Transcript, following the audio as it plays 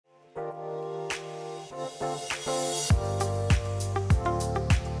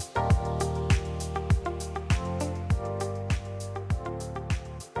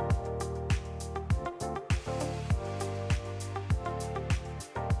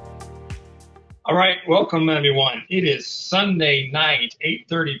All right, welcome everyone. It is Sunday night,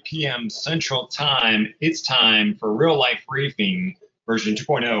 8:30 p.m. Central Time. It's time for Real Life Reefing version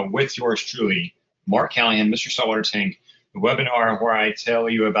 2.0 with yours truly, Mark Callahan, Mr. Saltwater Tank, the webinar where I tell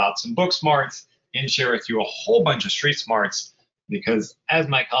you about some book smarts and share with you a whole bunch of street smarts because as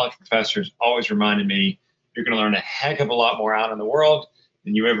my college professors always reminded me, you're going to learn a heck of a lot more out in the world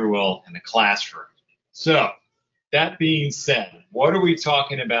than you ever will in the classroom. So that being said, what are we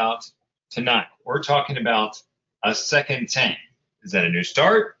talking about tonight? We're talking about a second tank. Is that a new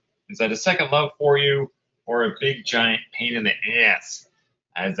start? Is that a second love for you, or a big giant pain in the ass?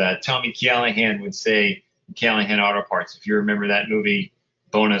 As Tommy Callahan would say, Callahan Auto Parts. If you remember that movie,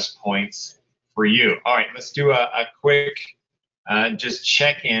 bonus points for you. All right, let's do a quick just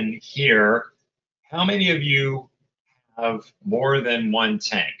check in here. How many of you have more than one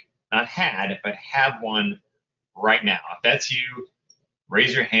tank? Not had, but have one right now. If that's you,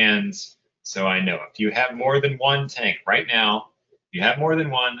 raise your hands so I know. If you have more than one tank right now, if you have more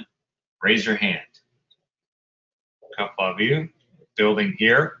than one, raise your hand. A couple of you. Building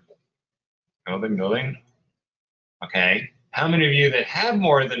here. Building. Okay. How many of you that have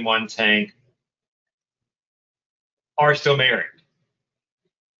more than one tank are still married?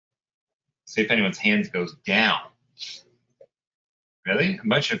 See if anyone's hands goes down. Really? A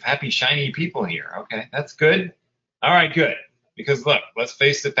bunch of happy, shiny people here. Okay, that's good. All right, good. Because look, let's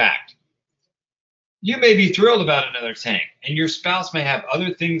face the fact. You may be thrilled about another tank, and your spouse may have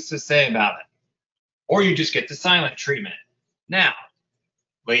other things to say about it. Or you just get the silent treatment. Now,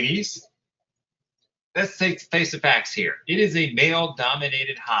 ladies, let's face the facts here. It is a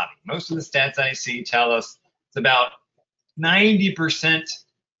male-dominated hobby. Most of the stats I see tell us it's about 90%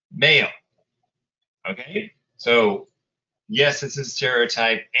 male. Okay? So, yes, it's a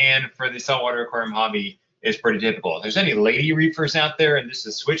stereotype, and for the saltwater aquarium hobby, it's pretty typical. If there's any lady reefers out there and this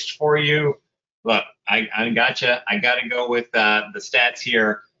is switched for you, look, I gotcha. I got to go with the stats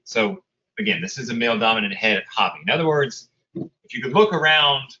here. So again, this is a male-dominant hobby. In other words, if you could look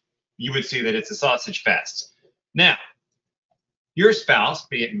around, you would see that it's a sausage fest. Now, your spouse,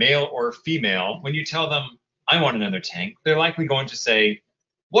 be it male or female, when you tell them, I want another tank, they're likely going to say,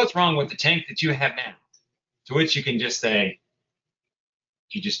 what's wrong with the tank that you have now? To which you can just say,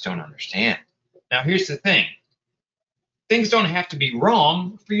 you just don't understand. Now, here's the thing. Things don't have to be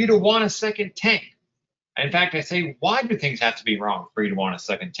wrong for you to want a second tank. In fact, I say, why do things have to be wrong for you to want a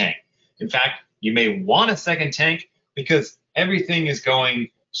second tank? In fact, you may want a second tank because everything is going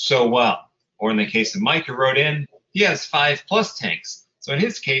so well. Or in the case of Mike who wrote in, he has 5+ tanks. So in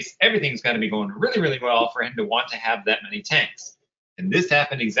his case, everything's got to be going really, really well for him to want to have that many tanks. And this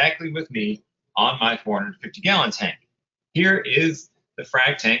happened exactly with me on my 450-gallon tank. Here is the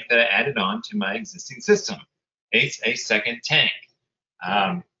frag tank that I added on to my existing system. It's a second tank.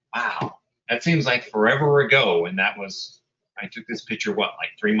 Wow, that seems like forever ago. And that was, I took this picture, what, like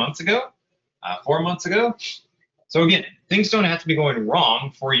 3 months ago? 4 months ago? So again, things don't have to be going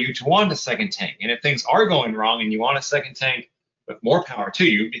wrong for you to want a second tank. And if things are going wrong and you want a second tank, with more power to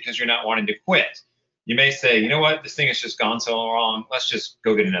you because you're not wanting to quit. You may say, you know what, this thing has just gone so wrong, let's just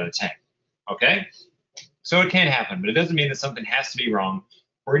go get another tank. Okay? So it can happen, but it doesn't mean that something has to be wrong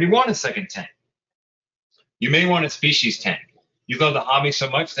or you want a second tank. You may want a species tank. You love the hobby so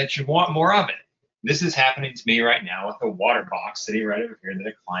much that you want more of it. This is happening to me right now with a water box sitting right over here that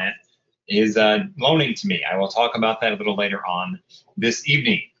a client is loaning to me. I will talk about that a little later on this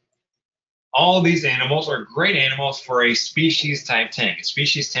evening. All of these animals are great animals for a species type tank. A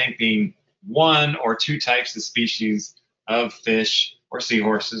species tank being one or two types of species of fish or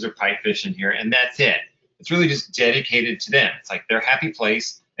seahorses or pipefish in here, and that's it. It's really just dedicated to them. It's like their happy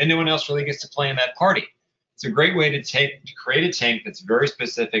place, and no one else really gets to play in that party. It's a great way to create a tank that's very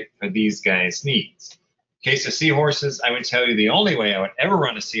specific for these guys' needs. In case of seahorses, I would tell you the only way I would ever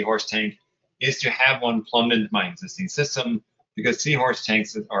run a seahorse tank is to have one plumbed into my existing system because seahorse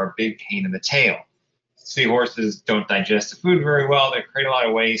tanks are a big pain in the tail. Seahorses don't digest the food very well. They create a lot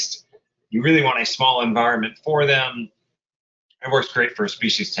of waste. You really want a small environment for them. It works great for a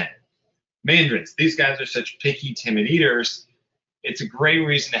species tank. Mandarins, these guys are such picky, timid eaters. It's a great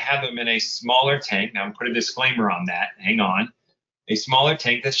reason to have them in a smaller tank. Now, I'm put a disclaimer on that. Hang on. A smaller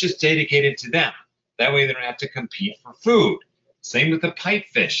tank that's just dedicated to them. That way they don't have to compete for food. Same with the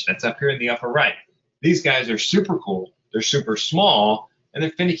pipefish. That's up here in the upper right. These guys are super cool. They're super small, and they're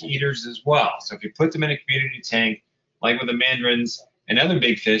finicky eaters as well. So if you put them in a community tank, like with the mandarins and other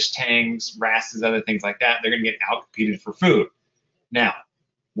big fish, tangs, wrasses, other things like that, they're going to get outcompeted for food. Now,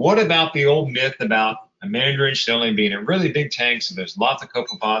 what about the old myth about a mandarin should only be in a really big tank so there's lots of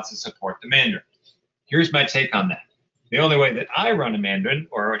copepods to support the mandarin? Here's my take on that. The only way that I run a mandarin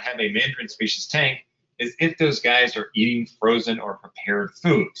or would have a mandarin species tank is if those guys are eating frozen or prepared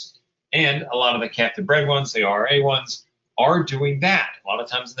foods. And a lot of the captive bred ones, the RA ones, are doing that. A lot of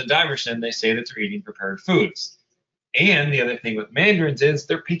times in the diver's den, they say that they're eating prepared foods. And the other thing with mandarins is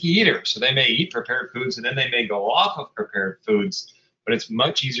they're picky eaters. So they may eat prepared foods and then they may go off of prepared foods, but it's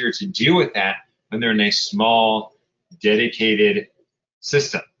much easier to deal with that when they're in a small, dedicated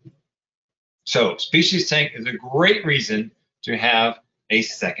system. So species tank is a great reason to have a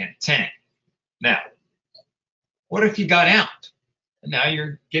second tank. Now, what if you got out and now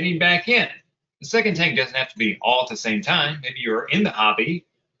you're getting back in? The second tank doesn't have to be all at the same time. Maybe you were in the hobby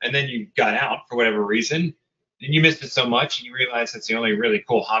and then you got out for whatever reason and you missed it so much and you realize it's the only really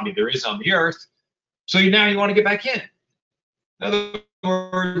cool hobby there is on the earth. So now you want to get back in. In other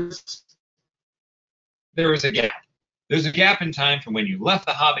words, there was a gap. There's a gap in time from when you left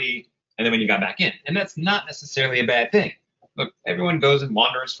the hobby and then when you got back in. And that's not necessarily a bad thing. Look, everyone goes and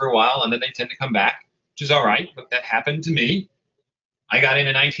wanders for a while and then they tend to come back, which is all right. But that happened to me. I got in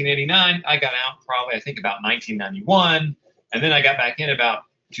 1989. I got out probably, I think, about 1991. And then I got back in about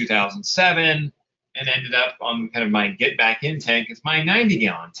 2007 and ended up on kind of my get back in tank. It's my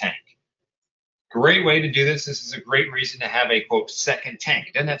 90-gallon tank. Great way to do this. This is a great reason to have a, quote, second tank.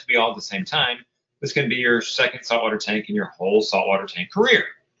 It doesn't have to be all at the same time. This can be your second saltwater tank in your whole saltwater tank career.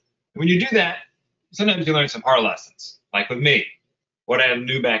 When you do that, sometimes you learn some hard lessons, like with me. What I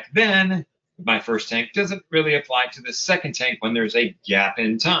knew back then with my first tank doesn't really apply to the second tank when there's a gap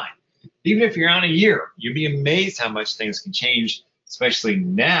in time. Even if you're on a year, you'd be amazed how much things can change, especially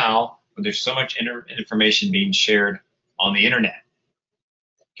now when there's so much information being shared on the internet.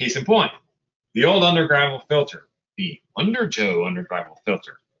 Case in point, the old undergravel filter, the undertow undergravel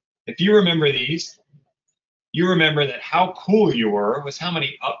filter. If you remember these, you remember that how cool you were was how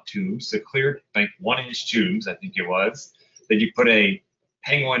many up tubes, the clear, like 1-inch tubes, I think it was, that you put a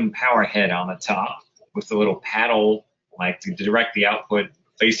penguin power head on the top with the little paddle, like to direct the output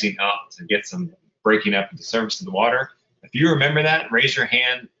facing up to get some breaking up at the surface of the water. If you remember that, raise your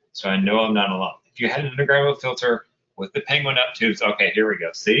hand so I know I'm not alone. If you had an undergravel filter with the penguin up tubes, okay, here we go.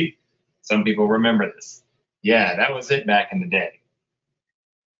 See? Some people remember this. Yeah, that was it back in the day.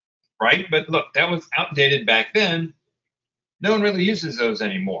 Right? But look, that was outdated back then. No one really uses those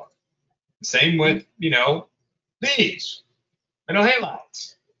anymore. Same with, these metal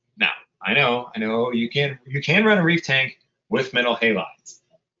halides. Now, I know you can run a reef tank with metal halides,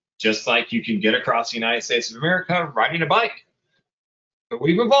 just like you can get across the United States of America riding a bike. But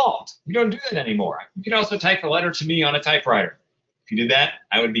we've evolved. We don't do that anymore. You can also type a letter to me on a typewriter. If you did that,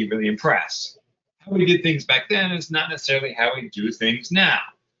 I would be really impressed. How we did things back then is not necessarily how we do things now.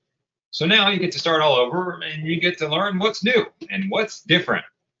 So now you get to start all over and you get to learn what's new and what's different.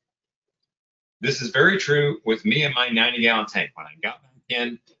 This is very true with me and my 90-gallon tank. When I got back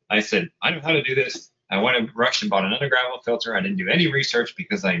in, I said, I know how to do this. I went and rushed and bought an undergravel filter. I didn't do any research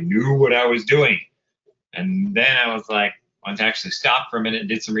because I knew what I was doing. And then I was like, I wanted to actually stop for a minute and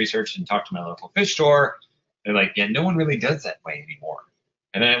did some research and talked to my local fish store. They're like, yeah, no one really does that way anymore.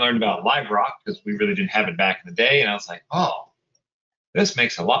 And then I learned about live rock because we really didn't have it back in the day. And I was like, oh, this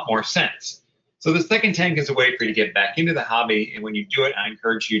makes a lot more sense. So the second tank is a way for you to get back into the hobby. And when you do it, I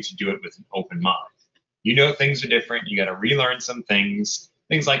encourage you to do it with an open mind. You know things are different. You got to relearn some things.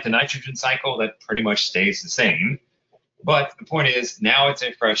 Things like the nitrogen cycle, that pretty much stays the same. But the point is, now it's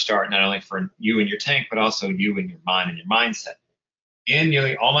a fresh start, not only for you and your tank, but also you and your mind and your mindset. And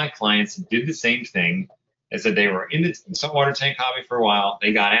nearly all my clients did the same thing, is that they were in the saltwater tank hobby for a while,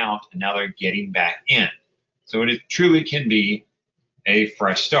 they got out, and now they're getting back in. So it truly can be a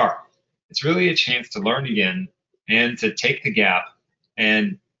fresh start. It's really a chance to learn again and to take the gap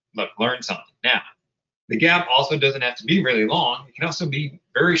and learn something. Now, the gap also doesn't have to be really long. It can also be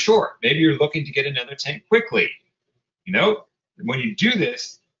very short. Maybe you're looking to get another tank quickly. When you do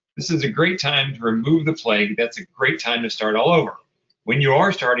this, this is a great time to remove the plague. That's a great time to start all over. When you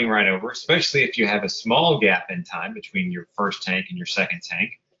are starting right over, especially if you have a small gap in time between your first tank and your second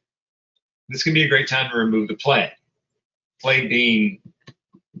tank, this can be a great time to remove the plague. Plague being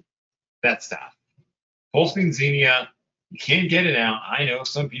that stuff. Holstein Xenia, you can't get it out. I know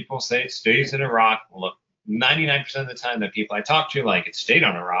some people say it stays in a rock. Well, look, 99% of the time the people I talk to, like, it stayed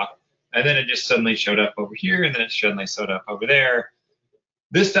on a rock, and then it just suddenly showed up over here, and then it suddenly showed up over there.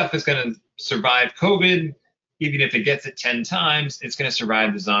 This stuff is going to survive COVID. Even if it gets it 10 times, it's going to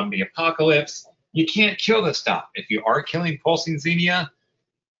survive the zombie apocalypse. You can't kill this stuff. If you are killing Holstein Xenia,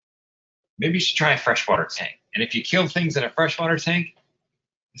 maybe you should try a freshwater tank. And if you kill things in a freshwater tank,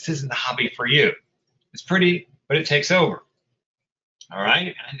 this isn't the hobby for you. It's pretty, but it takes over. All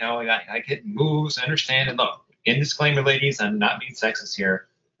right? I know I get moves, I understand. And look, And disclaimer, ladies, I'm not being sexist here.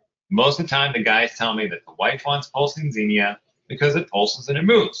 Most of the time, the guys tell me that the wife wants pulsing xenia because it pulses and it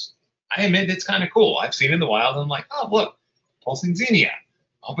moves. I admit it's kind of cool. I've seen it in the wild, and I'm like, oh, look, pulsing xenia.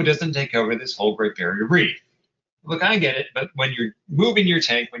 Hope it doesn't take over this whole Great Barrier Reef. Look, I get it, but when you're moving your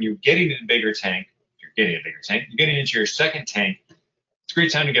tank, when you're getting a bigger tank, you're getting into your second tank, it's a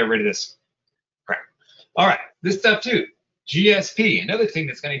great time to get rid of this crap. All right, this stuff too. GSP, another thing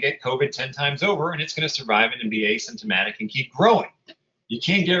that's going to get COVID 10 times over, and it's going to survive and be asymptomatic and keep growing. You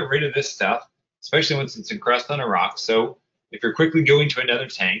can't get rid of this stuff, especially once it's encrusted on a rock. So if you're quickly going to another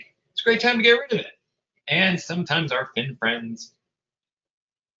tank, it's a great time to get rid of it. And sometimes our fin friends,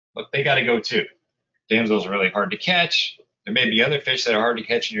 look, they got to go too. Damsels are really hard to catch. There may be other fish that are hard to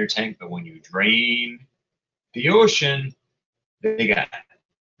catch in your tank, but when you drain the ocean, they got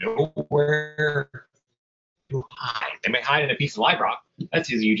nowhere to hide. They may hide in a piece of live rock.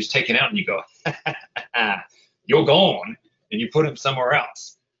 That's easy. You just take it out and you go, you're gone, and you put them somewhere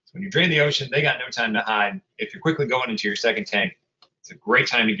else. So when you drain the ocean, they got no time to hide. If you're quickly going into your second tank, it's a great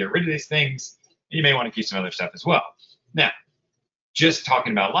time to get rid of these things. And you may want to keep some other stuff as well. Now, just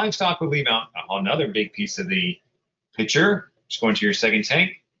talking about livestock would leave out another big piece of the picture. Just going to your second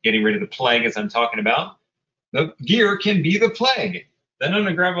tank, getting rid of the plague as I'm talking about. The gear can be the plague. That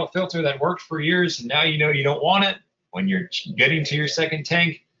undergravel filter that worked for years, and now you know you don't want it. When you're getting to your second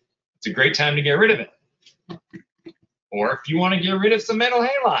tank, it's a great time to get rid of it. Or if you want to get rid of some metal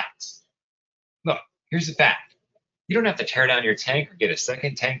halides. Look, here's the fact. You don't have to tear down your tank or get a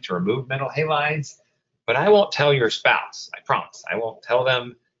second tank to remove metal halides, but I won't tell your spouse. I promise. I won't tell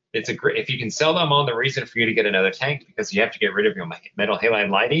them. It's a great, if you can sell them on the reason for you to get another tank because you have to get rid of your metal halide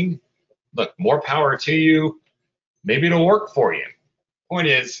lighting, look, more power to you. Maybe it'll work for you. Point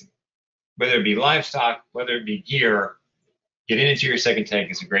is, whether it be livestock, whether it be gear, getting into your second tank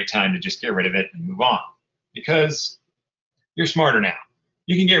is a great time to just get rid of it and move on because you're smarter now.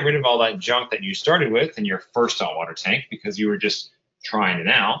 You can get rid of all that junk that you started with in your first saltwater tank because you were just trying it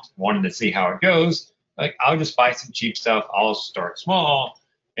out, wanting to see how it goes. Like, I'll just buy some cheap stuff. I'll start small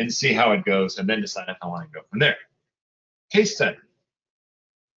and see how it goes and then decide if I want to go from there. Case study.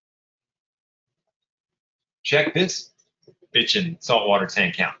 Check this bitchin' saltwater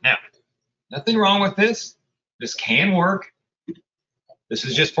tank count. Now, nothing wrong with this. This can work. This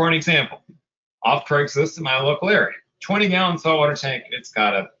is just for an example. Off Craigslist in my local area. 20-gallon saltwater tank. It's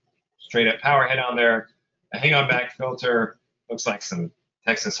got a straight up power head on there, a hang-on back filter, looks like some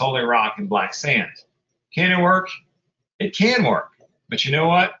Texas holy rock and black sand. Can it work? It can work. But you know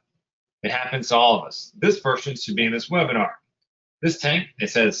what? It happens to all of us. This person should be in this webinar. This tank,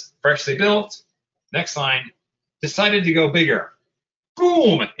 it says freshly built. Next line, decided to go bigger.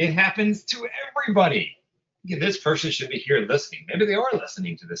 Boom! It happens to everybody. This person should be here listening. Maybe they are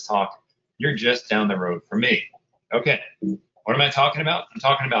listening to this talk. You're just down the road from me. Okay, what am I talking about? I'm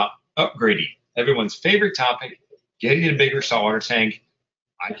talking about upgrading. Everyone's favorite topic, getting a bigger saltwater tank.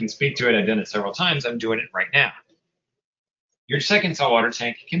 I can speak to it. I've done it several times. I'm doing it right now. Your second saltwater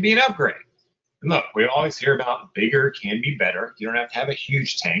tank can be an upgrade. And look, we always hear about bigger can be better. You don't have to have a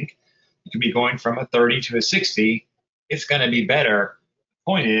huge tank. You can be going from a 30 to a 60. It's going to be better.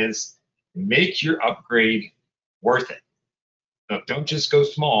 The point is, make your upgrade worth it. Look, don't just go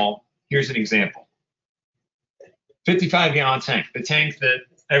small. Here's an example. 55-gallon tank, the tank that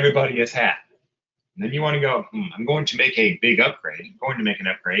everybody has had. And then you want to go, I'm going to make a big upgrade. I'm going to make an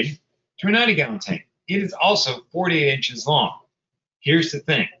upgrade to a 90-gallon tank. It is also 48 inches long. Here's the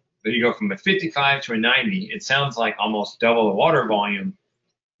thing. So you go from a 55 to a 90, it sounds like almost double the water volume.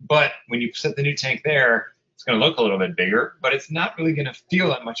 But when you set the new tank there, it's going to look a little bit bigger, but it's not really going to feel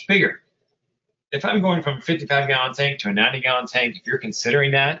that much bigger. If I'm going from a 55-gallon tank to a 90-gallon tank, if you're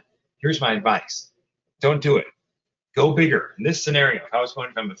considering that, here's my advice. Don't do it. Go bigger. In this scenario, if I was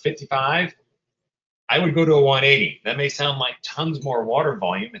going from a 55, I would go to a 180. That may sound like tons more water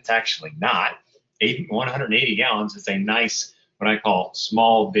volume. It's actually not. 180 gallons is a nice, what I call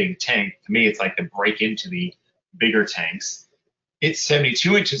small, big tank. To me, it's like the break into the bigger tanks. It's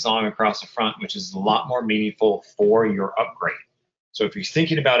 72 inches long across the front, which is a lot more meaningful for your upgrade. So if you're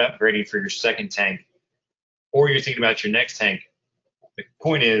thinking about upgrading for your second tank, or you're thinking about your next tank, the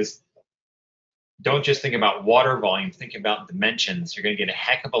point is, don't just think about water volume, think about dimensions. You're going to get a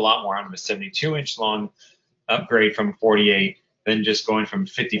heck of a lot more out of a 72-inch long upgrade from 48 than just going from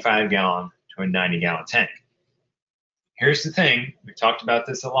 55-gallon to a 90-gallon tank. Here's the thing. We've talked about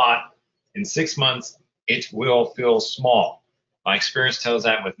this a lot. In 6 months, it will feel small. My experience tells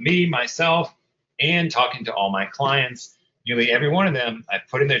that with me, myself, and talking to all my clients. Nearly every one of them, I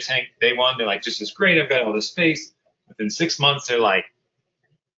put in their tank day one. They're like, this is great. I've got all this space. Within 6 months, they're like,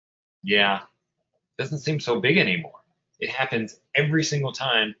 yeah, doesn't seem so big anymore. It happens every single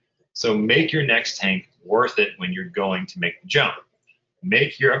time. So make your next tank worth it when you're going to make the jump.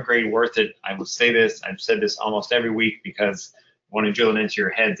 Make your upgrade worth it. I will say this, I've said this almost every week because I want to drill it into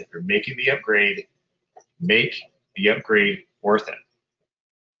your heads. If you're making the upgrade, make the upgrade worth it.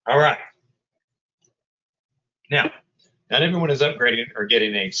 All right. Now, not everyone is upgrading or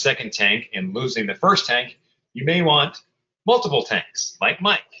getting a second tank and losing the first tank. You may want multiple tanks, like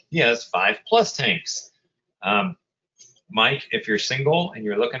Mike. He has 5+ tanks. Mike, if you're single and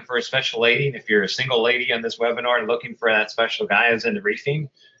you're looking for a special lady, and if you're a single lady on this webinar and looking for that special guy who's into reefing,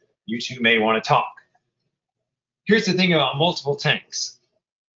 you two may want to talk. Here's the thing about multiple tanks.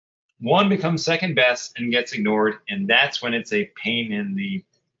 One becomes second best and gets ignored, and that's when it's a pain in the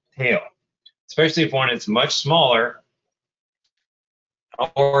tail, especially if one is much smaller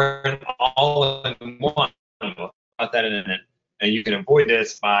or an all-in-one. We'll about that in a minute. And you can avoid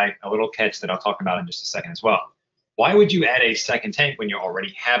this by a little catch that I'll talk about in just a second as well. Why would you add a second tank when you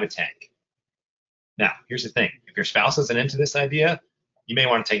already have a tank? Now, here's the thing. If your spouse isn't into this idea, you may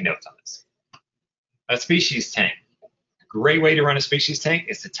want to take notes on this. A species tank. A great way to run a species tank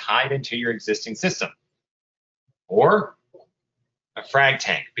is to tie it into your existing system. Or a frag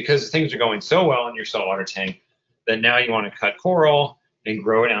tank, because things are going so well in your saltwater tank that now you want to cut coral and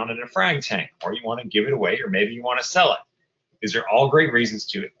grow it out in a frag tank, or you want to give it away, or maybe you want to sell it. These are all great reasons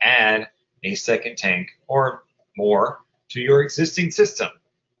to add a second tank or more to your existing system.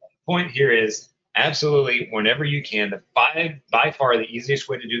 The point here is absolutely whenever you can, by far the easiest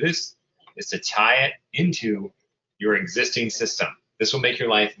way to do this is to tie it into your existing system. This will make your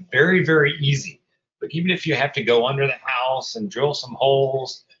life very, very easy. But even if you have to go under the house and drill some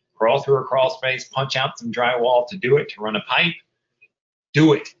holes, crawl through a crawl space, punch out some drywall to do it, to run a pipe,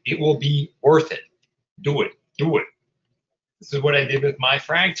 do it. It will be worth it. Do it. Do it. This is what I did with my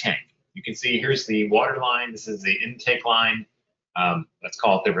frag tank. You can see here's the water line. This is the intake line. Let's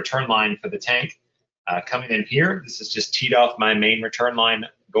call it the return line for the tank. Coming in here, this is just teed off my main return line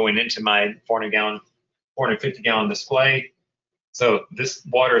going into my 450-gallon display. So this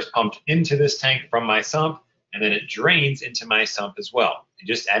water is pumped into this tank from my sump, and then it drains into my sump as well. I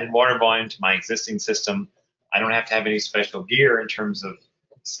just added water volume to my existing system. I don't have to have any special gear in terms of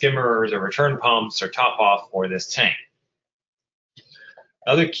skimmers or return pumps or top off for this tank.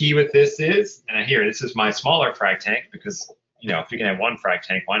 Other key with this is, and here, this is my smaller frag tank because, you know, if you can have one frag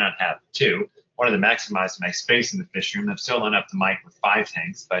tank, why not have two? Wanted to maximize my space in the fish room. I'm still not up to Mike with 5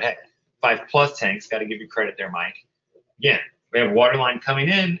 tanks, but hey, 5+ tanks, got to give you credit there, Mike. Again, we have a water line coming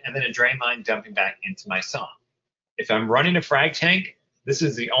in and then a drain line dumping back into my sump. If I'm running a frag tank, this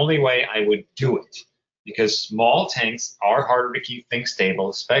is the only way I would do it because small tanks are harder to keep things stable,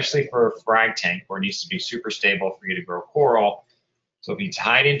 especially for a frag tank where it needs to be super stable for you to grow coral. So if you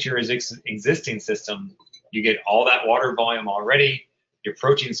tie it into your existing system, you get all that water volume already. Your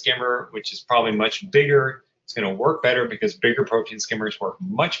protein skimmer, which is probably much bigger, it's going to work better because bigger protein skimmers work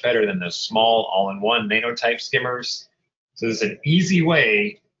much better than those small all-in-one nano-type skimmers. So this is an easy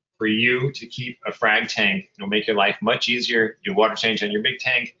way for you to keep a frag tank. It'll make your life much easier. Do water change on your big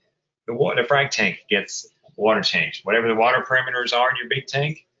tank. The frag tank gets water change. Whatever the water parameters are in your big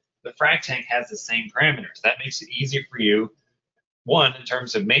tank, the frag tank has the same parameters. That makes it easier for you. One, in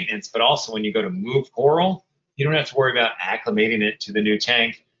terms of maintenance, but also when you go to move coral, you don't have to worry about acclimating it to the new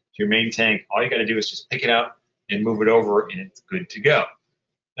tank, to your main tank. All you got to do is just pick it up and move it over, and it's good to go.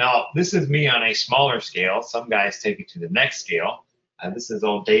 Now, this is me on a smaller scale. Some guys take it to the next scale. This is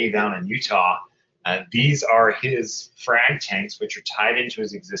old Dave down in Utah. These are his frag tanks, which are tied into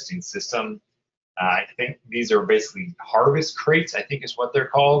his existing system. I think these are basically harvest crates, I think is what they're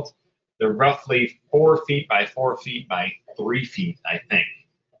called. They're roughly 4 feet by 4 feet by 3 feet, I think.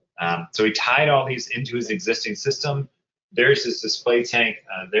 So he tied all these into his existing system. There's his display tank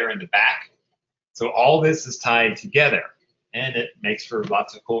there in the back. So all this is tied together, and it makes for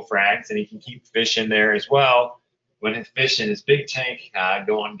lots of cool frags, and he can keep fish in there as well. When his fish in his big tank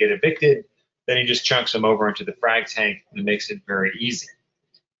go on and get evicted, then he just chunks them over into the frag tank, and it makes it very easy.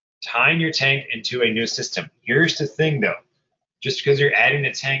 Tying your tank into a new system. Here's the thing, though. Just because you're adding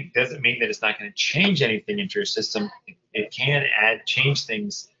a tank doesn't mean that it's not going to change anything into your system. It can change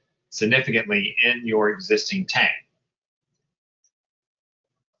things significantly in your existing tank.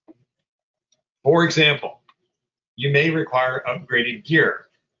 For example, you may require upgraded gear,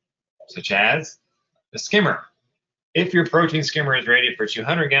 such as a skimmer. If your protein skimmer is rated for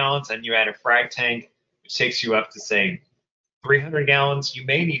 200 gallons and you add a frag tank, which takes you up to, say, 300 gallons, you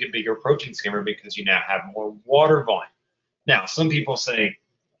may need a bigger protein skimmer because you now have more water volume. Now, some people say,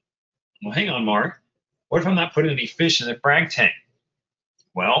 well, hang on, Mark. What if I'm not putting any fish in the frag tank?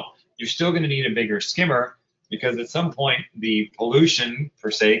 Well, you're still going to need a bigger skimmer because at some point the pollution,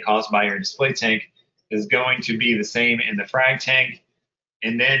 per se, caused by your display tank is going to be the same in the frag tank,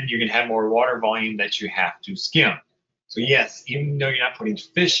 and then you're going to have more water volume that you have to skim. So yes, even though you're not putting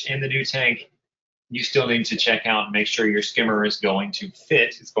fish in the new tank, you still need to check out and make sure your skimmer is going to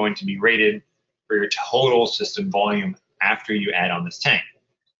fit, it's going to be rated for your total system volume after you add on this tank.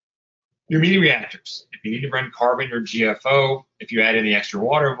 Your media reactors. If you need to run carbon or GFO, if you add in the extra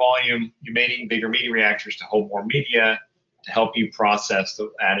water volume, you may need bigger media reactors to hold more media to help you process the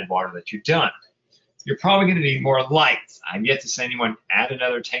added water that you've done. You're probably going to need more lights. I've yet to see anyone add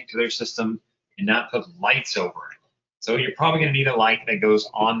another tank to their system and not put lights over it. So you're probably going to need a light that goes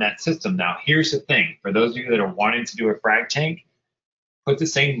on that system. Now, here's the thing. For those of you that are wanting to do a frag tank, put the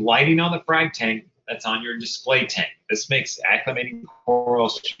same lighting on the frag tank that's on your display tank. This makes acclimating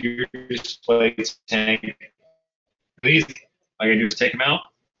corals to your display tank easy. All you do is take them out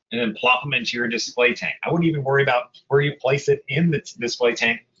and then plop them into your display tank. I wouldn't even worry about where you place it in the display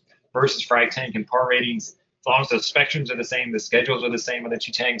tank versus frag tank and par ratings. As long as the spectrums are the same, the schedules are the same on the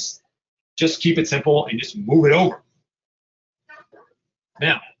two tanks, just keep it simple and just move it over.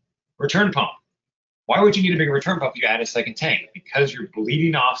 Now, return pump. Why would you need a bigger return pump if you add a second tank? Because you're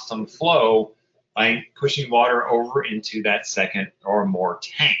bleeding off some flow by pushing water over into that second or more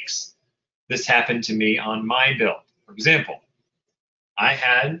tanks. This happened to me on my build. For example, I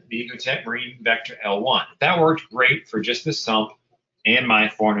had the Ecotech Marine Vector L1. That worked great for just the sump and my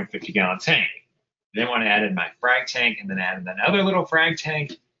 450-gallon tank. Then when I added my frag tank and then added another little frag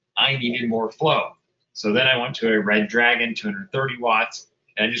tank, I needed more flow. So then I went to a Red Dragon 230 watts,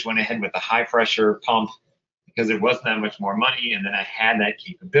 and I just went ahead with a high pressure pump because it wasn't that much more money, and then I had that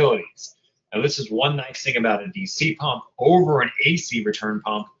capabilities. Now this is one nice thing about a DC pump over an AC return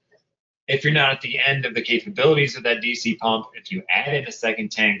pump. If you're not at the end of the capabilities of that DC pump, if you add in a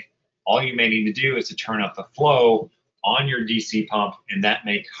second tank, all you may need to do is to turn up the flow on your DC pump, and that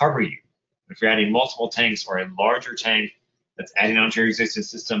may cover you. If you're adding multiple tanks or a larger tank that's adding onto your existing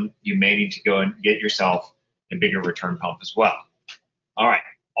system, you may need to go and get yourself a bigger return pump as well. All right,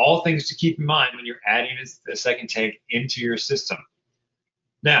 all things to keep in mind when you're adding a second tank into your system.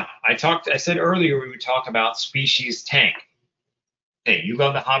 Now, I said earlier we would talk about species tank. Hey, you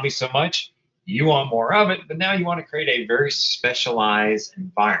love the hobby so much, you want more of it, but now you want to create a very specialized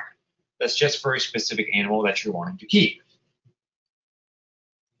environment that's just for a specific animal that you're wanting to keep,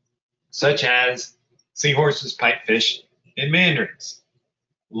 such as seahorses, pipefish, and mandarins.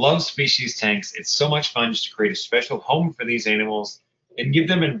 Love species tanks. It's so much fun just to create a special home for these animals and give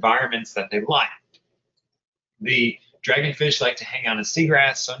them environments that they like. The dragonfish like to hang out in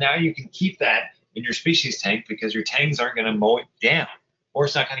seagrass, so now you can keep that in your species tank because your tanks aren't going to mow it down, or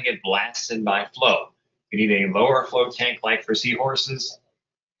it's not going to get blasted by flow. You need a lower flow tank like for seahorses.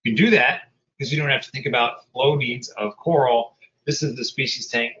 You can do that because you don't have to think about flow needs of coral. This is the species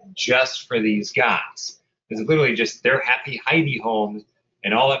tank just for these guys. It's literally just their happy hidey homes,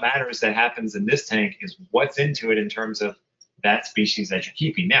 and all that matters that happens in this tank is what's into it in terms of that species that you're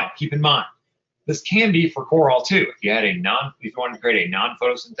keeping. Now, keep in mind, this can be for coral too. If you want to create a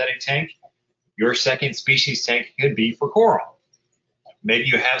non-photosynthetic tank, your second species tank could be for coral. Maybe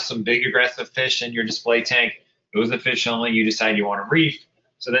you have some big aggressive fish in your display tank. Those are the fish only. You decide you want to reef.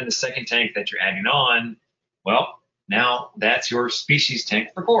 So then the second tank that you're adding on, well, now that's your species tank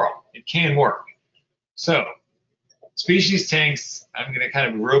for coral. It can work. So species tanks, I'm going to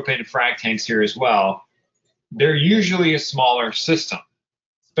kind of rope in frag tanks here as well. They're usually a smaller system,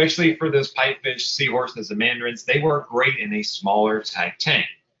 especially for those pipefish, seahorses, and mandarins. They work great in a smaller type tank.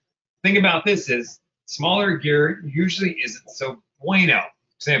 The thing about this is smaller gear usually isn't so bueno.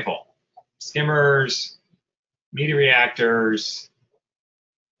 Example, skimmers, media reactors,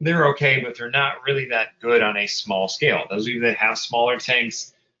 they're okay, but they're not really that good on a small scale. Those of you that have smaller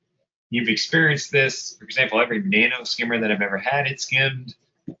tanks, you've experienced this. For example, every nano skimmer that I've ever had, it skimmed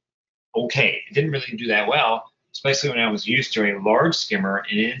okay. It didn't really do that well, especially when I was used to a large skimmer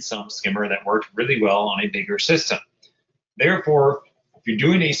and in some skimmer that worked really well on a bigger system. Therefore, if you're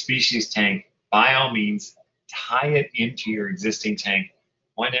doing a species tank, by all means, tie it into your existing tank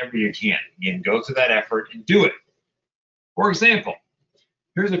whenever you can. Again, go through that effort and do it. For example,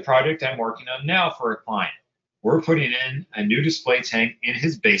 here's a project I'm working on now for a client. We're putting in a new display tank in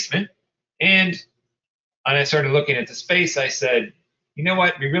his basement, and when I started looking at the space, I said, you know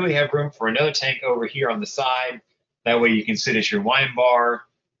what, we really have room for another tank over here on the side. That way you can sit at your wine bar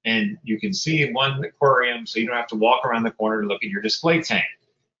and you can see one aquarium, so you don't have to walk around the corner to look at your display tank.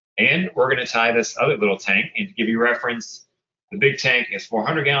 And we're going to tie this other little tank, and to give you reference, the big tank is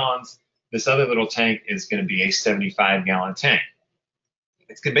 400 gallons. This other little tank is going to be a 75-gallon tank.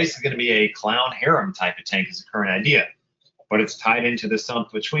 It's basically going to be a clown harem type of tank is the current idea, but it's tied into the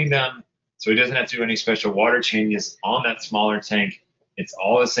sump between them, so he doesn't have to do any special water changes on that smaller tank. It's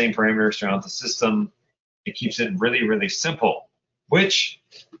all the same parameters throughout the system. It keeps it really, really simple, which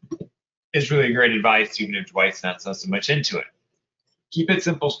is really great advice, even if Dwight's not so much into it. Keep it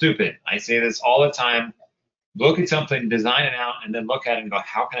simple, stupid. I say this all the time. Look at something, design it out, and then look at it and go,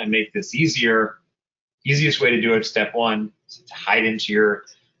 how can I make this easier? Easiest way to do it, step one, is to hide into your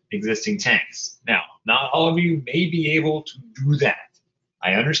existing tanks. Now, not all of you may be able to do that.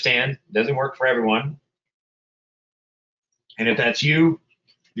 I understand, it doesn't work for everyone. And if that's you,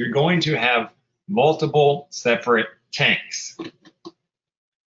 you're going to have multiple separate tanks.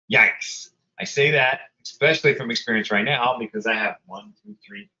 Yikes. I say that especially from experience right now because I have 1, 2,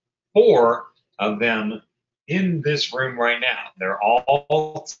 3, 4 of them in this room right now. They're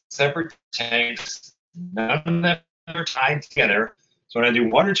all separate tanks. None of them are tied together. So when I do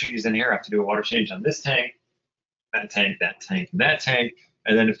water changes in here, I have to do a water change on this tank, that tank, that tank, and that tank,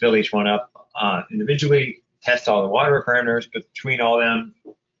 and then to fill each one up individually, test all the water parameters between all of them.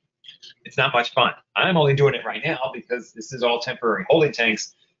 It's not much fun. I'm only doing it right now because this is all temporary holding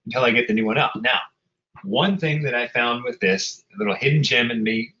tanks until I get the new one up. Now, one thing that I found with this, a little hidden gem in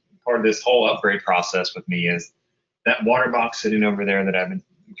me, part of this whole upgrade process with me is that water box sitting over there that I've been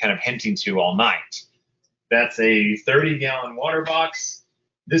kind of hinting to all night. That's a 30-gallon water box.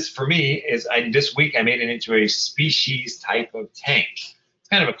 This, for me, is this week I made it into a species type of tank. It's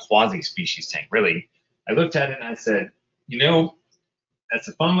kind of a quasi-species tank, really. I looked at it and I said, you know, that's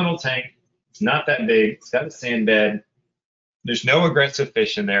a fun little tank. It's not that big. It's got a sand bed. There's no aggressive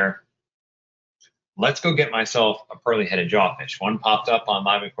fish in there. Let's go get myself a pearly-headed jawfish. One popped up on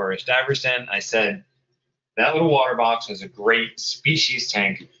Live Aquarius Divers Den. I said, that little water box is a great species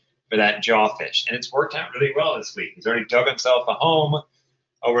tank for that jawfish. And it's worked out really well this week. He's already dug himself a home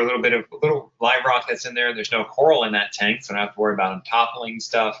over a little live rock that's in there. There's no coral in that tank, so I don't have to worry about him toppling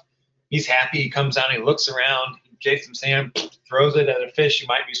stuff. He's happy. He comes down, he looks around, takes some sand, throws it at a fish who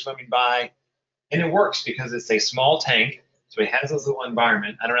might be swimming by. And it works because it's a small tank, so he has this little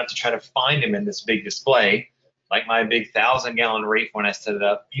environment. I don't have to try to find him in this big display, like my big 1,000-gallon reef when I set it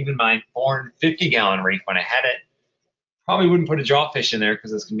up. Even my 450-gallon reef when I had it, probably wouldn't put a jawfish in there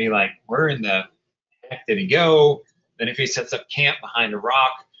because it's going to be like, where in the heck did he go? Then if he sets up camp behind a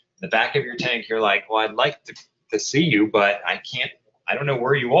rock in the back of your tank, you're like, well, I'd like to see you, but I don't know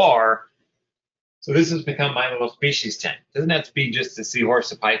where you are. So this has become my little species tank. It doesn't have to be just the seahorse,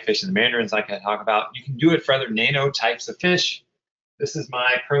 the pipefish, and the mandarins like I talk about. You can do it for other nano types of fish. This is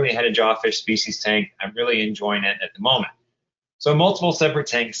my pearly-headed jawfish species tank. I'm really enjoying it at the moment. So multiple separate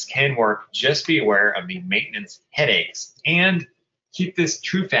tanks can work. Just be aware of the maintenance headaches and keep this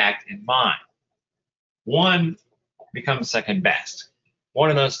true fact in mind. One becomes second best. One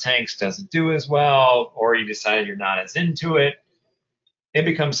of those tanks doesn't do as well, or you decide you're not as into it. It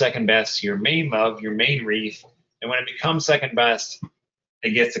becomes second best, your main love, your main reef. And when it becomes second best, it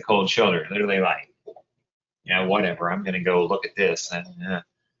gets a cold shoulder. Literally like, yeah, whatever, I'm going to go look at this. And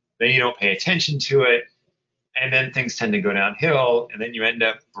then you don't pay attention to it. And then things tend to go downhill. And then you end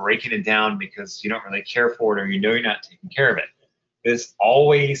up breaking it down because you don't really care for it or you know you're not taking care of it. This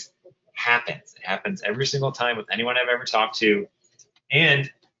always happens. It happens every single time with anyone I've ever talked to.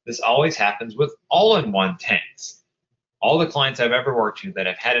 And this always happens with all-in-one tanks. All the clients I've ever worked with that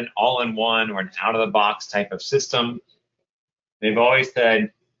have had an all-in-one or an out-of-the-box type of system, they've always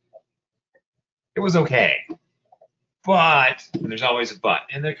said, it was okay. But, and there's always a but,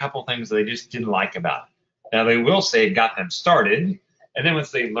 and there are a couple things that they just didn't like about it. Now, they will say it got them started, and then once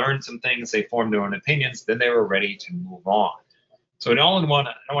they learned some things, they formed their own opinions, then they were ready to move on. So an all-in-one,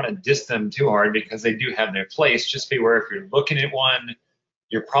 I don't want to diss them too hard because they do have their place. Just be aware if you're looking at one,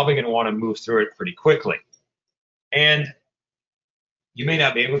 you're probably going to want to move through it pretty quickly. And you may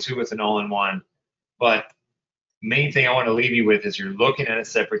not be able to with an all-in-one, but main thing I want to leave you with is you're looking at a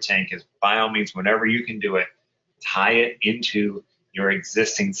separate tank is by all means, whenever you can do it, tie it into your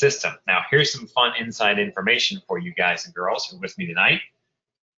existing system. Now, here's some fun inside information for you guys and girls who are with me tonight.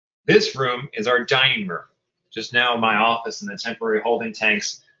 This room is our dining room. Just now my office and the temporary holding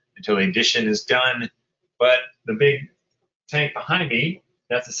tanks until the addition is done. But the big tank behind me,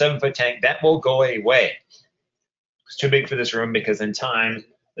 that's a 7-foot tank, that will go away. It's too big for this room because in time,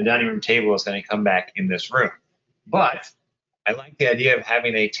 the dining room table is going to come back in this room. But I like the idea of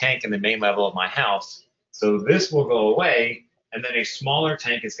having a tank in the main level of my house. So this will go away, and then a smaller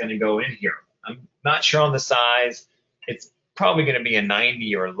tank is going to go in here. I'm not sure on the size. It's probably going to be a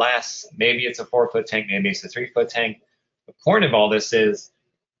 90 or less. Maybe it's a 4-foot tank. Maybe it's a 3-foot tank. The point of all this is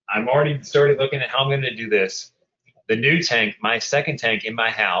I'm already started looking at how I'm going to do this. The new tank, my second tank in my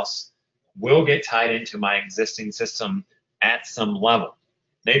house, will get tied into my existing system at some level.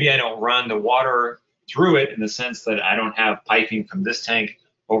 Maybe I don't run the water through it in the sense that I don't have piping from this tank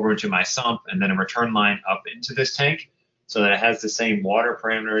over into my sump and then a return line up into this tank, so that it has the same water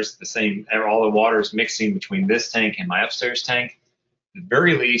parameters, the same, all the water is mixing between this tank and my upstairs tank. At the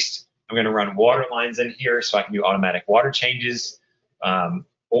very least, I'm going to run water lines in here so I can do automatic water changes,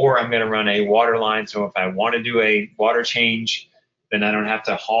 or I'm going to run a water line so if I want to do a water change, then I don't have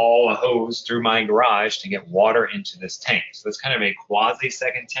to haul a hose through my garage to get water into this tank. So it's kind of a quasi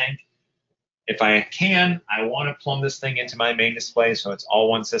second tank. If I can, I want to plumb this thing into my main display so it's all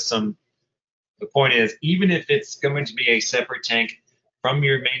one system. The point is, even if it's going to be a separate tank from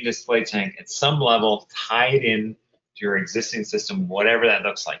your main display tank, at some level, tie it in to your existing system, whatever that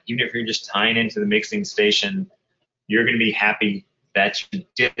looks like. Even if you're just tying into the mixing station, you're going to be happy that you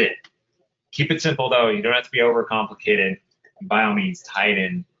did it. Keep it simple, though. You don't have to be overcomplicated. By all means, tie it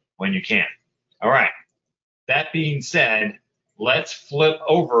in when you can. All right. That being said, let's flip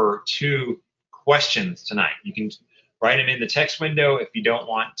over to questions tonight. You can write them in the text window if you don't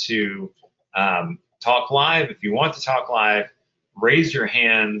want to talk live. If you want to talk live, raise your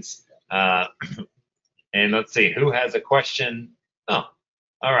hands. And let's see, who has a question? Oh,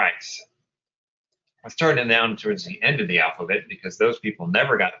 all right. I started down towards the end of the alphabet because those people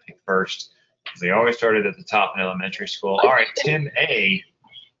never got to pick first because they always started at the top in elementary school. All right, Tim A.,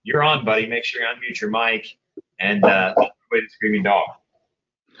 you're on, buddy. Make sure you unmute your mic and wait the screaming dog.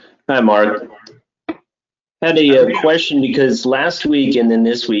 Hi, Mark. Had a question because last week and then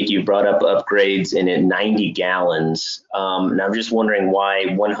this week you brought up upgrades in at 90 gallons. And I'm just wondering why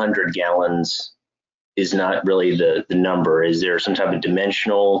 100 gallons is not really the number. Is there some type of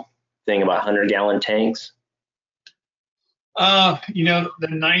dimensional thing about 100-gallon tanks? You know, the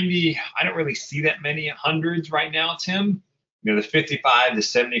 90, I don't really see that many hundreds right now, Tim. You know, the 55, the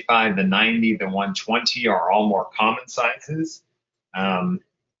 75, the 90, the 120 are all more common sizes.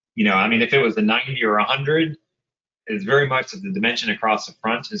 You know, I mean, if it was a 90 or 100, it's very much that the dimension across the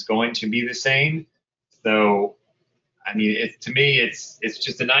front is going to be the same. So, I mean, to me, it's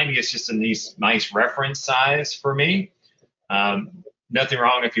just the 90 is just a nice reference size for me. Nothing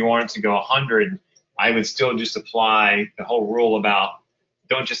wrong if you wanted to go 100. I would still just apply the whole rule about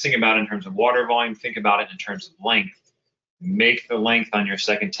don't just think about it in terms of water volume, think about it in terms of length. Make the length on your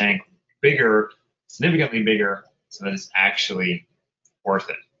second tank bigger, significantly bigger, so that it's actually worth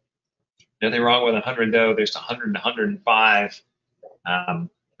it. Nothing wrong with 100 though. There's 100 and 105.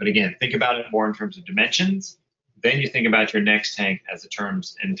 But again, think about it more in terms of dimensions. Then you think about your next tank as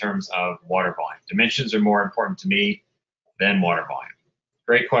in terms of water volume. Dimensions are more important to me than water volume.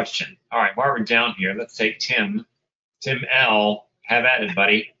 Great question. All right, while we're down here, let's take Tim. Tim L. Have at it,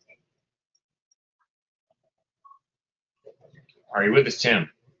 buddy. Are you with us, Tim?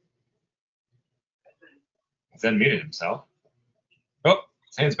 He's unmuted himself. Oh,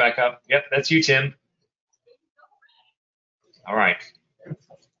 his hand's back up. Yep, that's you, Tim. All right.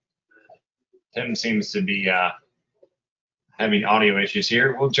 Tim seems to be having audio issues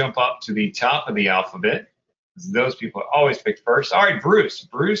here. We'll jump up to the top of the alphabet. Those people always pick first. All right, Bruce.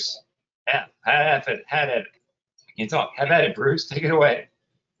 Bruce, have at it. I can't talk. Have at it, Bruce. Take it away.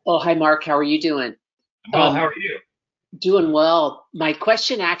 Oh, hi, Mark. How are you doing? Well, how are you? Doing well. My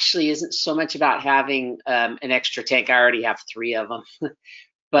question actually isn't so much about having an extra tank. I already have 3 of them.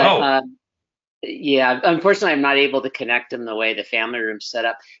 But yeah, unfortunately, I'm not able to connect them the way the family room's set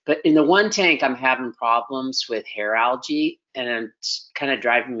up. But in the one tank, I'm having problems with hair algae, and it's kind of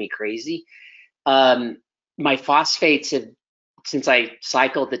driving me crazy. My phosphates have, since I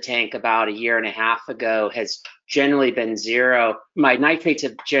cycled the tank about 1.5 years ago, has generally been 0. My nitrates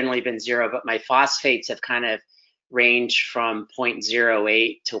have generally been 0, but my phosphates have kind of ranged from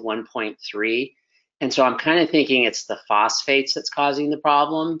 0.08 to 1.3. And so I'm kind of thinking it's the phosphates that's causing the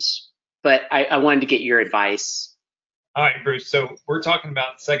problems, but I wanted to get your advice. All right, Bruce. So we're talking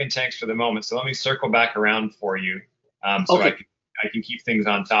about second tanks for the moment. So let me circle back around for you so okay. I can keep things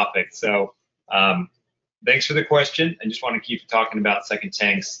on topic. So thanks for the question. I just want to keep talking about second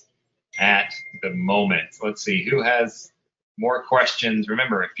tanks at the moment. Let's see who has more questions.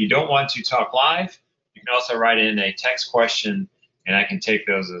 Remember, if you don't want to talk live, you can also write in a text question and I can take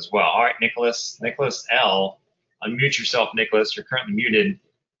those as well. All right, Nicholas L. Unmute yourself, Nicholas. You're currently muted,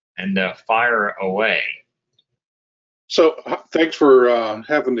 and fire away. So thanks for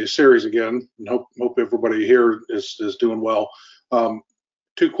having the series again, and hope everybody here is doing well.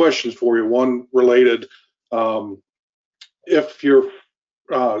 2 questions for you. One related, if your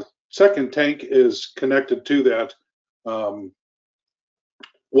second tank is connected to that,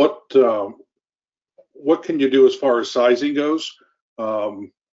 what what can you do as far as sizing goes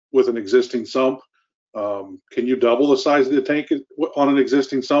with an existing sump? Can you double the size of the tank on an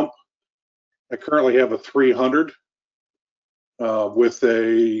existing sump? I currently have a 300 with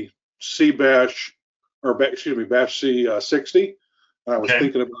a Bash C 60. And I was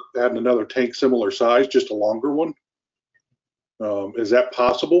thinking about adding another tank similar size, just a longer one. Is that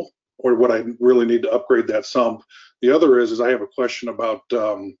possible, or would I really need to upgrade that sump? The other is I have a question about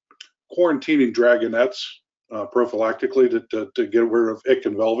quarantining dragonets prophylactically to get rid of ick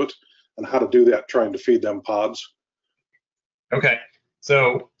and velvet, and how to do that trying to feed them pods. Okay,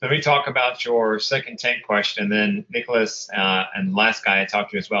 so let me talk about your second tank question, and then Nicholas and last guy I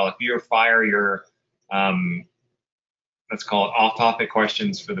talked to as well. If you fire your, let's call it off-topic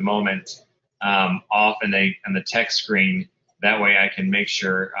questions for the moment, off in the text screen, that way I can make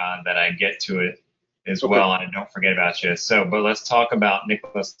sure that I get to it as well, and I don't forget about you. So, but let's talk about,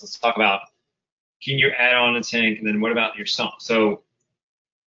 Nicholas, let's talk about, can you add on a tank, and then what about your sump? So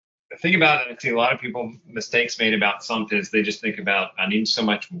the thing about it, I see a lot of people, mistakes made about sump is they just think about, I need so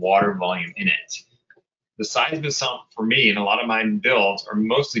much water volume in it. The size of the sump for me and a lot of my builds are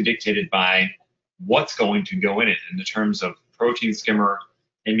mostly dictated by what's going to go in it in the terms of protein skimmer,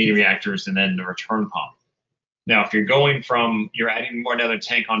 amine reactors, and then the return pump. Now, if you're adding another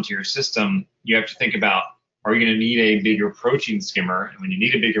tank onto your system, you have to think about, are you going to need a bigger protein skimmer? And when you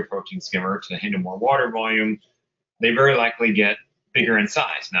need a bigger protein skimmer to handle more water volume, they very likely get bigger in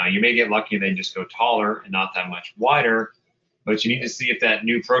size. Now, you may get lucky and they just go taller and not that much wider, but you need to see if that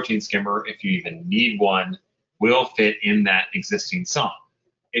new protein skimmer, if you even need one, will fit in that existing sump.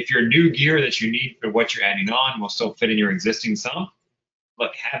 If your new gear that you need for what you're adding on will still fit in your existing sump,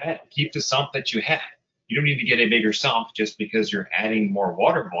 look, have at it. Keep the sump that you have. You don't need to get a bigger sump just because you're adding more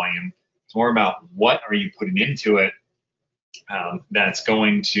water volume. It's more about what are you putting into it that's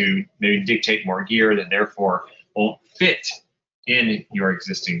going to maybe dictate more gear that therefore won't fit in your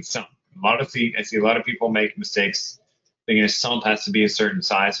existing sump. I see a lot of people make mistakes thinking a sump has to be a certain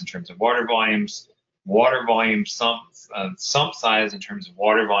size in terms of water volumes. Water volume sump size in terms of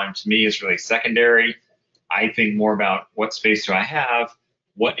water volume to me is really secondary. I think more about what space do I have,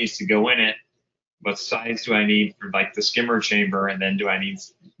 what needs to go in it, what size do I need for like the skimmer chamber, and then do I need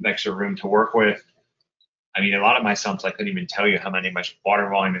extra room to work with? I mean, a lot of my sumps, I couldn't even tell you how much water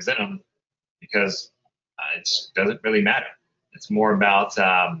volume is in them because it doesn't really matter. It's more about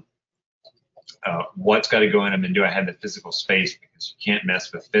what's got to go in them and do I have the physical space, because you can't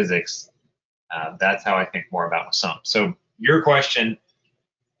mess with physics. That's how I think more about a sump. So your question,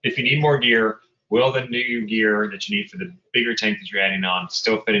 if you need more gear, will the new gear that you need for the bigger tank that you're adding on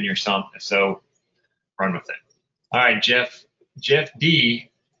still fit in your sump? If so, run with it. All right, Jeff D,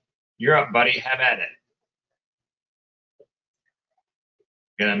 you're up, buddy. Have at it.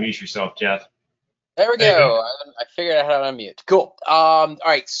 You gotta unmute yourself, Jeff. There we go. I figured out how to unmute. Cool. All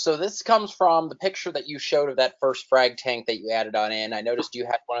right. So this comes from the picture that you showed of that first frag tank that you added on in. I noticed you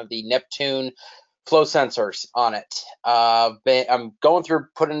had one of the Neptune flow sensors on it. I'm going through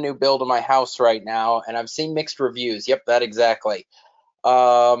putting a new build in my house right now, and I've seen mixed reviews. Yep, that exactly.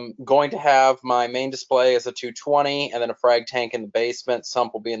 Going to have my main display as a 220 and then a frag tank in the basement.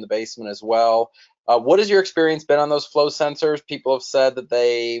 Sump will be in the basement as well. What has your experience been on those flow sensors? People have said that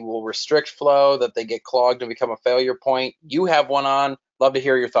they will restrict flow, that they get clogged and become a failure point. You have one on. Love to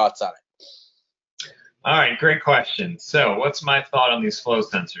hear your thoughts on it. All right, great question. So what's my thought on these flow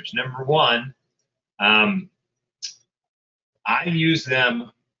sensors? Number one, I use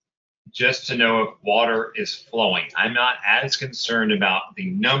them just to know if water is flowing. I'm not as concerned about the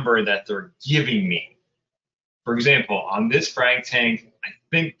number that they're giving me. For example, on this frag tank, I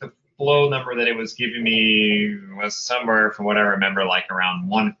think the flow number that it was giving me was somewhere, from what I remember, like around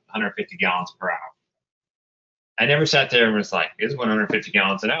 150 gallons per hour. I never sat there and was like, is 150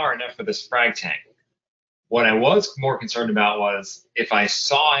 gallons an hour enough for this frag tank? What I was more concerned about was if I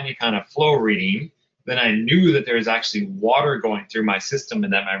saw any kind of flow reading, then I knew that there was actually water going through my system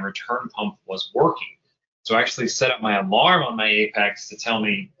and that my return pump was working. So I actually set up my alarm on my Apex to tell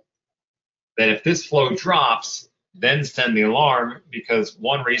me that if this flow drops, then send the alarm, because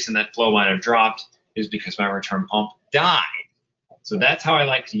one reason that flow might have dropped is because my return pump died. So that's how I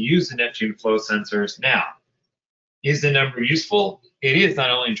like to use the Neptune flow sensors. Now, is the number useful? It is, not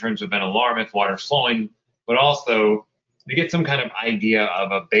only in terms of an alarm if water's flowing, but also to get some kind of idea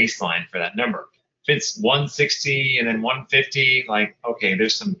of a baseline for that number. If it's 160 and then 150, like, okay,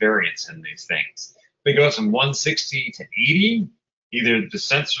 there's some variance in these things. If it goes from 160 to 80, either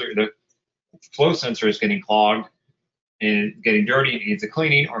the flow sensor is getting clogged and getting dirty and it needs a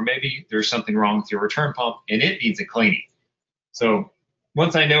cleaning, or maybe there's something wrong with your return pump and it needs a cleaning. So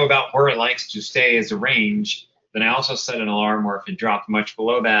once I know about where it likes to stay as a range, then I also set an alarm where if it dropped much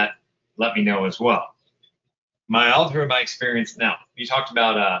below that, let me know as well. All through my experience now, you talked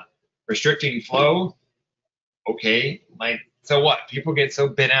about restricting flow. Okay, like, so what? People get so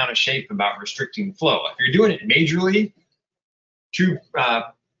bent out of shape about restricting flow. If you're doing it majorly, true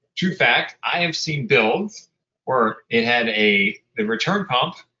fact, I have seen builds where it had the return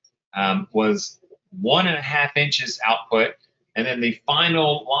pump was 1.5 inches output, and then the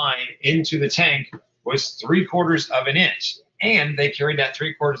final line into the tank was 3/4 of an inch. And they carried that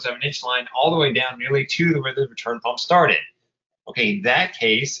 3/4 of an inch line all the way down nearly to where the return pump started. Okay, in that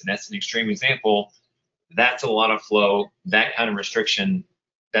case, and that's an extreme example, that's a lot of flow. That kind of restriction,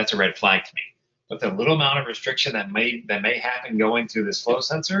 that's a red flag to me. But the little amount of restriction that may happen going through this flow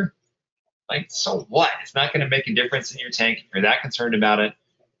sensor, like, so what? It's not going to make a difference in your tank. If you're that concerned about it,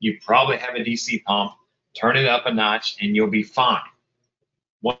 you probably have a DC pump. Turn it up a notch, and you'll be fine.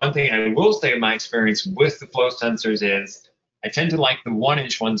 One thing I will say in my experience with the flow sensors is I tend to like the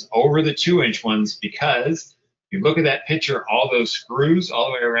 1-inch ones over the 2-inch ones, because if you look at that picture, all those screws all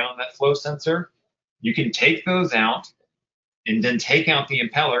the way around that flow sensor, you can take those out and then take out the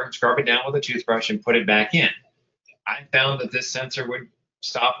impeller, scrub it down with a toothbrush, and put it back in. I found that this sensor would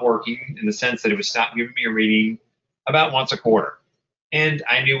stop working in the sense that it would stop giving me a reading about once a quarter. And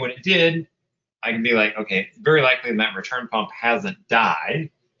I knew when it did, I can be like, okay, very likely that return pump hasn't died.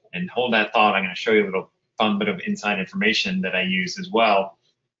 And hold that thought, I'm going to show you a little fun bit of inside information that I use as well.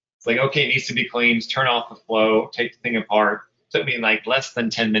 It's like, okay, it needs to be cleaned, turn off the flow, take the thing apart. It took me like less than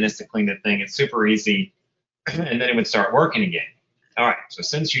 10 minutes to clean the thing. It's super easy. And then it would start working again. All right, so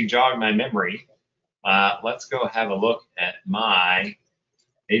since you jogged my memory, let's go have a look at my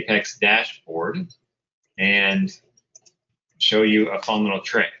Apex dashboard and show you a fun little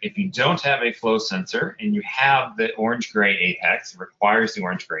trick. If you don't have a flow sensor and you have the orange-gray Apex, it requires the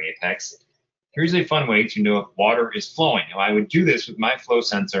orange-gray Apex, here's a fun way to know if water is flowing. Now, I would do this with my flow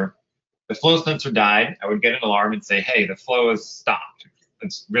sensor. If the flow sensor died, I would get an alarm and say, hey, the flow has stopped.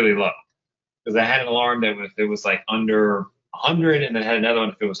 It's really low. Because I had an alarm that if it was like under 100, and then had another one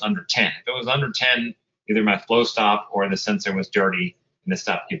if it was under 10. If it was under 10, either my flow stopped or the sensor was dirty and it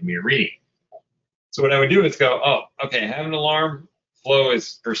stopped giving me a reading. So what I would do is go, oh, okay, I have an alarm, flow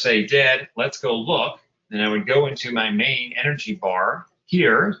is per se dead, let's go look. And I would go into my main energy bar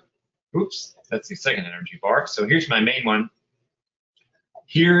here. Oops, that's the second energy bar. So here's my main one.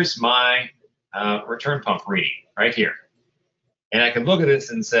 Here's my return pump reading right here. And I can look at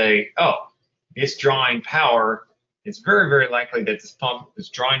this and say, oh, it's drawing power. It's very, very likely that this pump is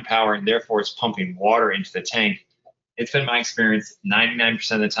drawing power and therefore it's pumping water into the tank. It's been my experience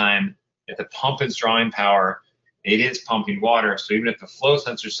 99% of the time, if the pump is drawing power, it is pumping water. So even if the flow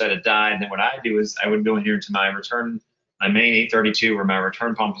sensor said it died, then what I do is I would go in here into my main 832 where my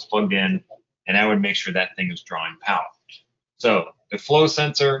return pump is plugged in, and I would make sure that thing is drawing power. So the flow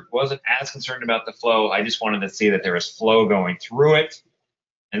sensor wasn't as concerned about the flow. I just wanted to see that there was flow going through it.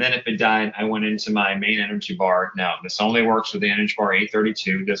 And then if it died, I went into my main energy bar. Now, this only works with the energy bar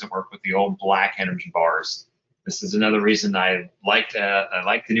 832. It doesn't work with the old black energy bars. This is another reason I like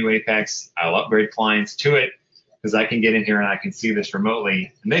the new Apex. I'll upgrade clients to it because I can get in here and I can see this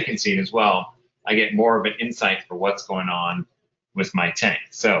remotely, and they can see it as well. I get more of an insight for what's going on with my tank.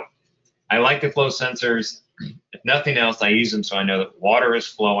 So I like the flow sensors. If nothing else, I use them so I know that water is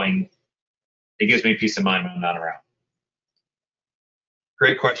flowing. It gives me peace of mind when I'm not around.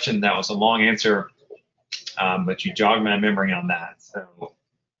 Great question. That was a long answer, but you jogged my memory on that. So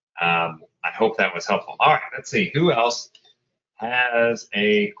I hope that was helpful. All right, let's see. Who else has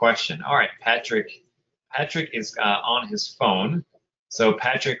a question? All right, Patrick. Patrick is on his phone. So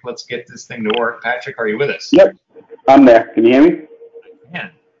Patrick, let's get this thing to work. Patrick, are you with us? Yep, I'm there. Can you hear me? I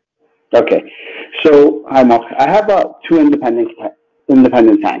can. Okay. So hi, Mark. I have two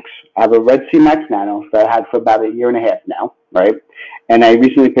independent tanks. I have a Red Sea Max Nano that I had for about 1.5 years now, right? And I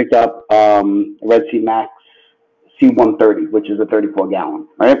recently picked up a Red Sea Max C130, which is a 34-gallon,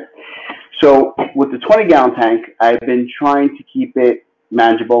 right? So with the 20-gallon tank, I've been trying to keep it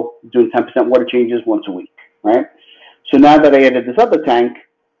manageable, doing 10% water changes once a week, right? So now that I added this other tank,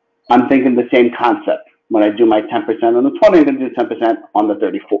 I'm thinking the same concept. When I do my 10% on the 20, I'm going to do 10% on the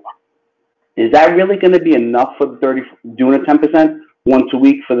 34. Is that really going to be enough for the 30, doing a 10% once a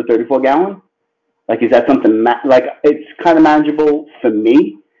week for the 34-gallon? Like, is that something, like, it's kind of manageable for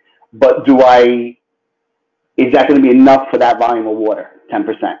me, but is that going to be enough for that volume of water, 10%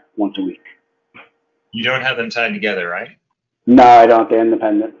 once a week? You don't have them tied together, right? No, I don't. They're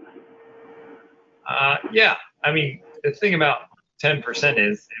independent. Yeah. I mean, the thing about 10%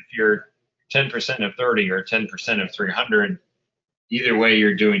 is if you're 10% of 30 or 10% of 300, either way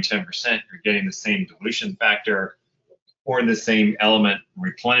you're doing 10%, you're getting the same dilution factor or the same element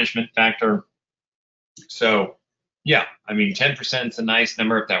replenishment factor. So yeah, I mean, 10% is a nice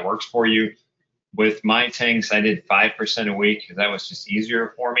number if that works for you. With my tanks, I did 5% a week because that was just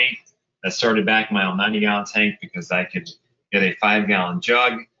easier for me. I started back my own 90-gallon tank because I could get a 5-gallon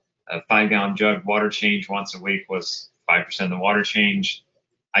jug. A 5-gallon jug water change once a week was 5% of the water change.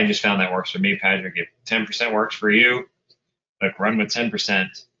 I just found that works for me, Patrick. If 10% works for you, like run with 10%.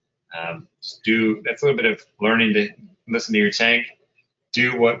 That's a little bit of learning to listen to your tank.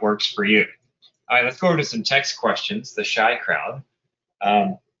 Do what works for you. All right, let's go over to some text questions, the shy crowd.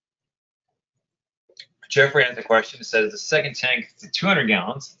 Jeffrey has a question. It says, the second tank is 200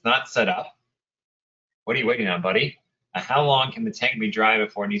 gallons. It's not set up. What are you waiting on, buddy? How long can the tank be dry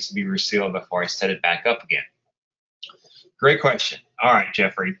before it needs to be resealed before I set it back up again? Great question. All right,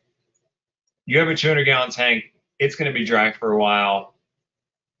 Jeffrey. You have a 200-gallon tank. It's going to be dry for a while.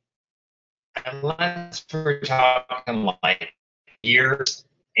 Unless we're talking like years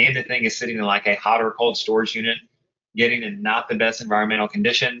and the thing is sitting in like a hot or cold storage unit, getting in not the best environmental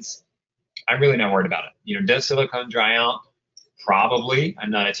conditions, I'm really not worried about it. You know, does silicone dry out? Probably.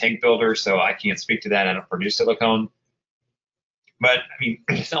 I'm not a tank builder, so I can't speak to that. I don't produce silicone. But I mean,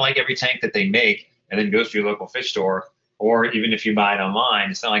 it's not like every tank that they make and then goes to your local fish store, or even if you buy it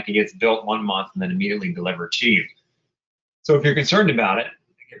online, it's not like it gets built 1 month and then immediately delivered to you. So if you're concerned about it,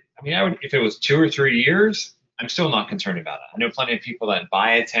 I mean, I would, if it was 2 or 3 years, I'm still not concerned about it. I know plenty of people that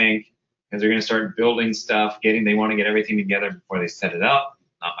buy a tank because they're going to start building stuff, they want to get everything together before they set it up.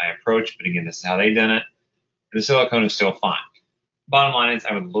 Not my approach, but again, this is how they done it. The silicone is still fine. Bottom line is,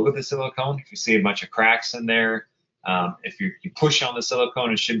 I would look at the silicone. If you see a bunch of cracks in there, if you push on the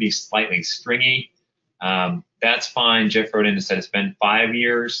silicone, it should be slightly stringy. That's fine. Jeff wrote in and said it's been 5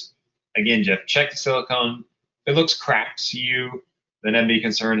 years. Again, Jeff, check the silicone. If it looks cracked to you, then I'd be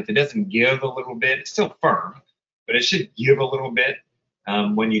concerned. If it doesn't give a little bit, it's still firm, but it should give a little bit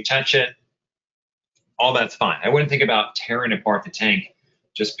when you touch it. All that's fine. I wouldn't think about tearing apart the tank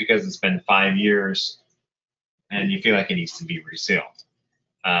just because it's been 5 years and you feel like it needs to be resealed.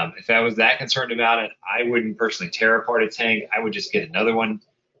 If I was that concerned about it, I wouldn't personally tear apart a tank. I would just get another one,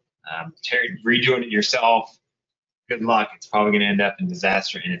 redoing it yourself. Good luck. It's probably going to end up in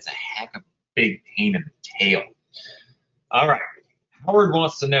disaster, and it's a heck of a big pain in the tail. All right. Howard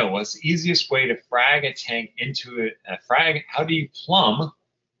wants to know, what's the easiest way to frag a tank into a frag? How do you plumb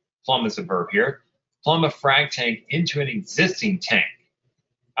is a verb here, plumb a frag tank into an existing tank?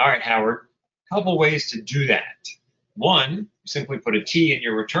 All right, Howard, a couple ways to do that. One, you simply put a T in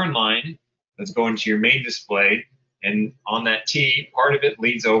your return line that's going to your main display, and on that T, part of it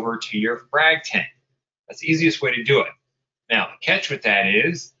leads over to your frag tank. That's the easiest way to do it. Now, the catch with that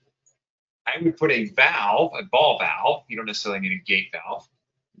is, I would put a valve, a ball valve. You don't necessarily need a gate valve.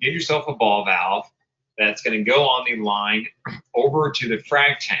 Get yourself a ball valve that's going to go on the line over to the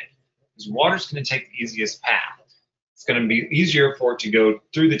frag tank, because water's going to take the easiest path. It's going to be easier for it to go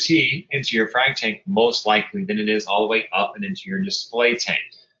through the T into your frag tank, most likely, than it is all the way up and into your display tank.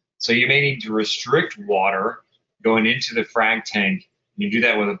 So you may need to restrict water going into the frag tank. And you do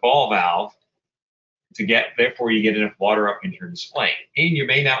that with a ball valve therefore you get enough water up into your display. And you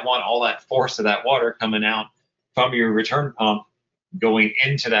may not want all that force of that water coming out from your return pump going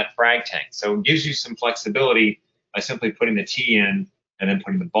into that frag tank. So it gives you some flexibility by simply putting the T in and then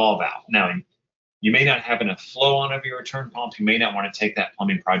putting the ball valve. Now, you may not have enough flow on of your return pump. You may not want to take that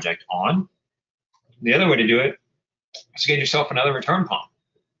plumbing project on. The other way to do it is to get yourself another return pump.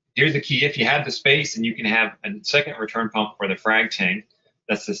 Here's the key. If you have the space and you can have a second return pump for the frag tank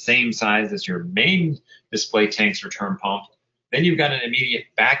that's the same size as your main display tank's return pump, then you've got an immediate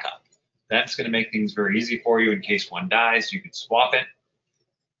backup. That's going to make things very easy for you. In case one dies, you can swap it.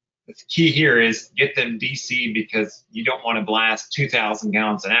 The key here is get them DC, because you don't want to blast 2,000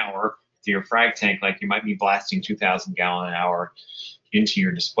 gallons an hour to your frag tank like you might be blasting 2,000 gallon an hour into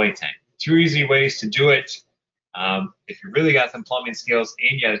your display tank. 2 easy ways to do it. If you really got some plumbing skills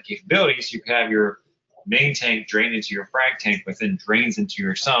and you have the capabilities, you can have your main tank drain into your frag tank, but then drains into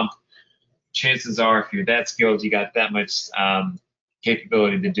your sump. Chances are, if you're that skilled, you got that much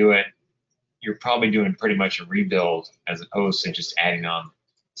capability to do it, you're probably doing pretty much a rebuild as opposed to just adding on a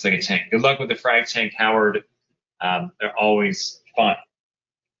second tank. Good luck with the frag tank, Howard. They're always fun.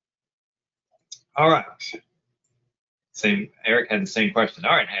 All right. Eric had the same question.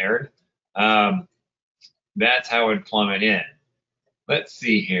 All right, Howard. That's how I would plumb it in. Let's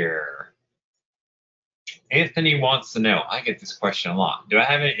see here. Anthony wants to know, I get this question a lot. Do I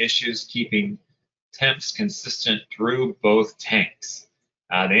have any issues keeping temps consistent through both tanks?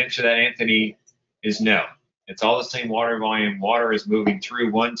 The answer to that, Anthony, is no. It's all the same water volume. Water is moving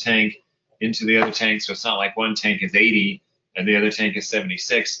through one tank into the other tank, so it's not like one tank is 80 and the other tank is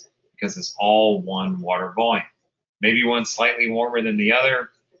 76, because it's all one water volume. Maybe one slightly warmer than the other.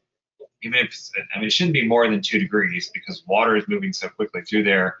 Even if it shouldn't be more than 2 degrees, because water is moving so quickly through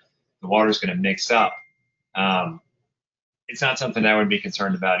there, the water is going to mix up. It's not something I would be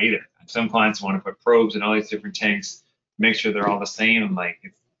concerned about either. Some clients want to put probes in all these different tanks, make sure they're all the same. I'm like,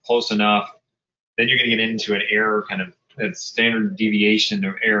 it's close enough. Then you're going to get into an error, kind of a standard deviation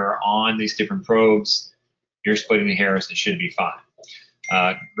of error on these different probes. You're splitting the hairs. It should be fine.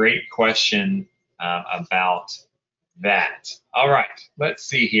 Great question about that. All right, let's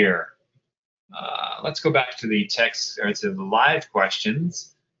see here. Let's go back to the text, or to the live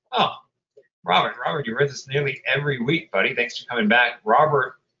questions. Oh, Robert, you're with us nearly every week, buddy. Thanks for coming back.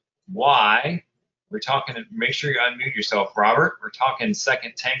 Robert, why? We're talking, make sure you unmute yourself, Robert. We're talking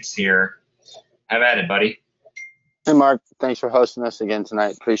second tanks here. Have at it, buddy. Hey, Mark. Thanks for hosting us again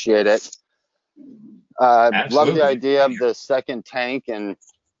tonight. Appreciate it. Love the idea of the second tank, and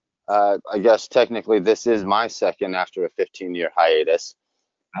I guess technically this is my second after a 15-year hiatus.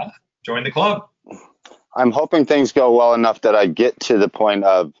 Join the club. I'm hoping things go well enough that I get to the point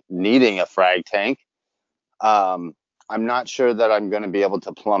of needing a frag tank. I'm not sure that I'm going to be able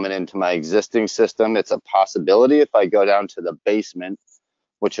to plumb it into my existing system. It's a possibility if I go down to the basement,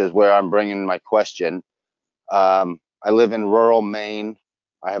 which is where I'm bringing my question. I live in rural Maine.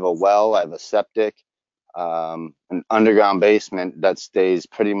 I have a well, I have a septic, an underground basement that stays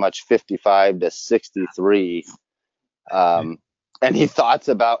pretty much 55 to 63. Any thoughts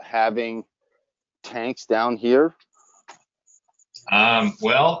about having tanks down here?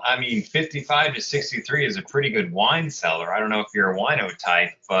 Well, I mean, 55 to 63 is a pretty good wine cellar. I don't know if you're a wino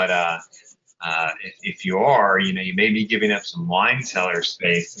type, but if you are, you may be giving up some wine cellar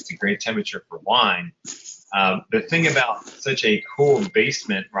space. It's a great temperature for wine. The thing about such a cool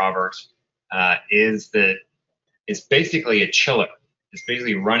basement, Robert, is that it's basically a chiller. It's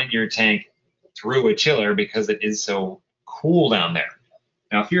basically running your tank through a chiller because it is so cool down there.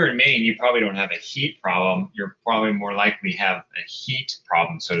 Now, if you're in Maine, you probably don't have a heat problem. You're probably more likely have a heat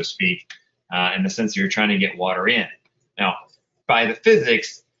problem, so to speak, in the sense that you're trying to get water in. Now, by the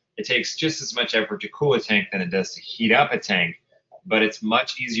physics, it takes just as much effort to cool a tank than it does to heat up a tank, but it's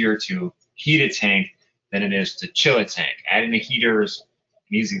much easier to heat a tank than it is to chill a tank. Adding a heater is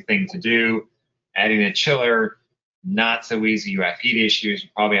an easy thing to do. Adding a chiller, not so easy. You have heat issues. You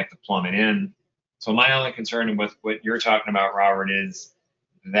probably have to plumb it in. So my only concern with what you're talking about, Robert, is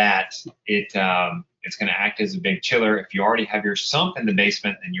that it's going to act as a big chiller. If you already have your sump in the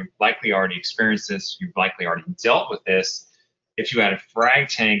basement, then you've likely already experienced this. You've likely already dealt with this. If you had a frag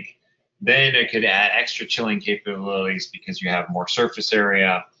tank, then it could add extra chilling capabilities because you have more surface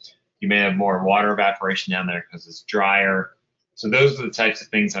area. You may have more water evaporation down there because it's drier. So those are the types of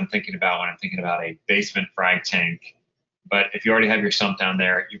things I'm thinking about when I'm thinking about a basement frag tank. But if you already have your sump down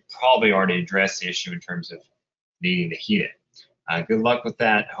there, you probably already addressed the issue in terms of needing to heat it. Good luck with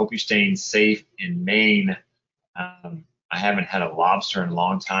that. I hope you're staying safe in Maine. I haven't had a lobster in a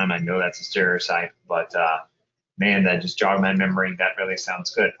long time. I know that's a stereotype, but man, that just jogged my memory. That really sounds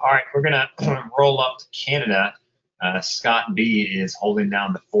good. All right, we're going to roll up to Canada. Scott B is holding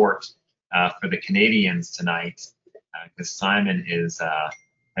down the fort for the Canadians tonight because Simon is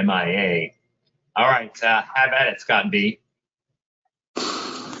MIA. All right, have at it, Scott B.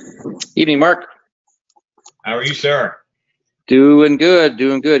 Evening, Mark. How are you, sir? Doing good.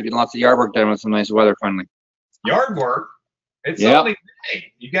 Getting lots of yard work done with some nice weather finally. Yard work? It's only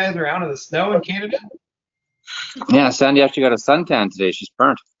May. You guys are out of the snow in Canada? Yeah, Sandy actually got a suntan today. She's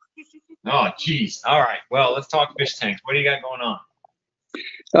burnt. Oh, geez. All right. Well, let's talk fish tanks. What do you got going on?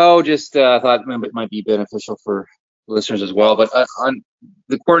 Oh, just thought it might be beneficial for listeners as well. But on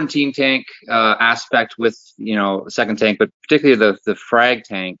the quarantine tank aspect with, second tank, but particularly the frag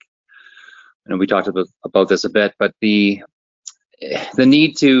tank, we talked about this a bit, but the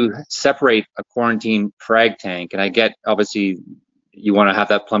need to separate a quarantine frag tank, and I get obviously you want to have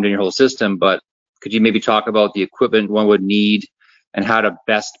that plumbed in your whole system, but could you maybe talk about the equipment one would need and how to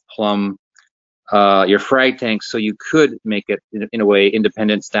best plumb your frag tank so you could make it in a way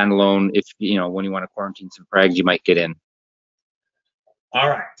independent, standalone, if when you want to quarantine some frags you might get in? All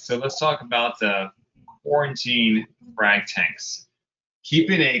right, so let's talk about the quarantine frag tanks.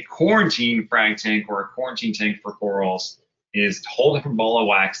 Keeping a quarantine frag tank or a quarantine tank for corals is a whole different ball of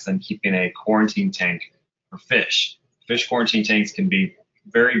wax than keeping a quarantine tank for fish. Fish quarantine tanks can be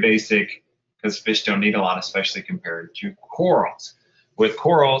very basic because fish don't need a lot, especially compared to corals. With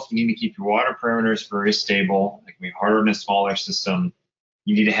corals, you need to keep your water parameters very stable. They can be harder in a smaller system.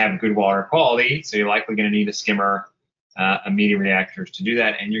 You need to have good water quality, so you're likely going to need a skimmer, a media reactors to do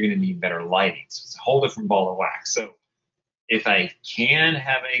that, and you're going to need better lighting. So it's a whole different ball of wax. So if I can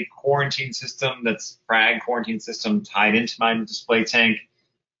have a quarantine system that's frag quarantine system tied into my display tank,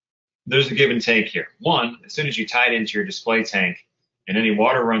 there's a give and take here. One, as soon as you tie it into your display tank and any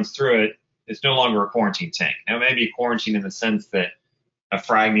water runs through it, it's no longer a quarantine tank. Now, it may be quarantine in the sense that a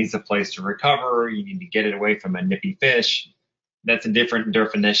frag needs a place to recover, you need to get it away from a nippy fish. That's a different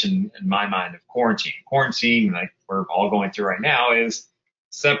definition in my mind of quarantine. Quarantine, like we're all going through right now, is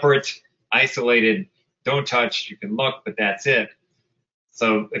separate, isolated, don't touch, you can look, but that's it.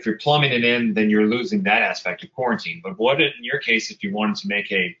 So if you're plumbing it in, then you're losing that aspect of quarantine. But what in your case, if you wanted to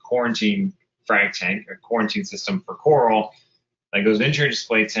make a quarantine frag tank, a quarantine system for coral that goes into your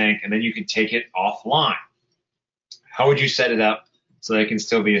display tank, and then you can take it offline? How would you set it up so that it can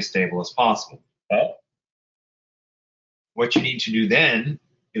still be as stable as possible? Well, what you need to do then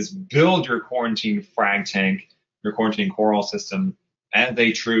is build your quarantine frag tank, your quarantine coral system, as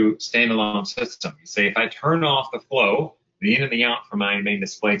a true standalone system. You say, if I turn off the flow, the in and the out from my main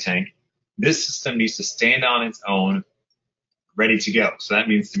display tank, this system needs to stand on its own, ready to go. So that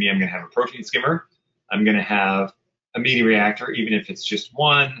means to me, I'm going to have a protein skimmer. I'm going to have a media reactor, even if it's just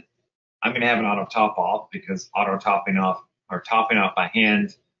one. I'm going to have an auto top off, because auto topping off or topping off by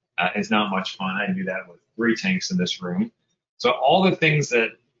hand is not much fun. I do that with 3 tanks in this room. So all the things that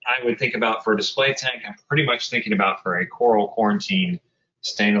I would think about for a display tank, I'm pretty much thinking about for a coral quarantine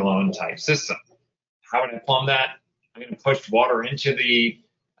standalone type system. How would I plumb that? I'm going to push water into the,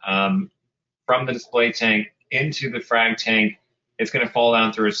 from the display tank into the frag tank. It's going to fall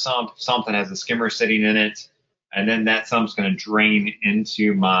down through a sump that has a skimmer sitting in it. And then that sump's going to drain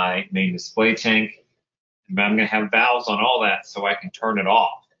into my main display tank. But I'm going to have valves on all that so I can turn it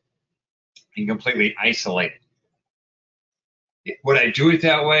off and completely isolate it. Would I do it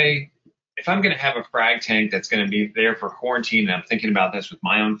that way? If I'm going to have a frag tank that's going to be there for quarantine, and I'm thinking about this with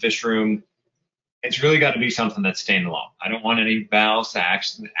my own fish room, it's really got to be something that's standalone. I don't want any valves to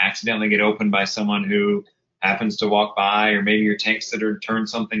accidentally get opened by someone who happens to walk by, or maybe your tank sitter turned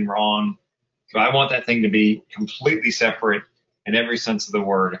something wrong. So I want that thing to be completely separate in every sense of the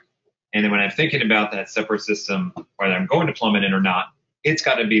word. And then when I'm thinking about that separate system, whether I'm going to plumb it in or not, it's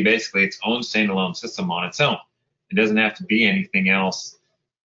got to be basically its own standalone system on its own. It doesn't have to be anything else.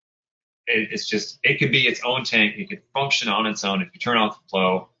 It's just, it could be its own tank. It could function on its own if you turn off the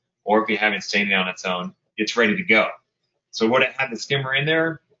flow, or if you have it standing on its own, it's ready to go. So would I have the skimmer in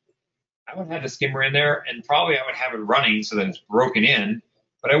there? I would have the skimmer in there, and probably I would have it running so that it's broken in,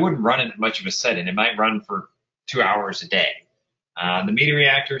 but I wouldn't run it at much of a setting. It might run for 2 hours a day. The media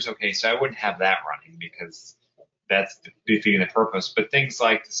reactors, okay, so I wouldn't have that running because that's defeating the purpose. But things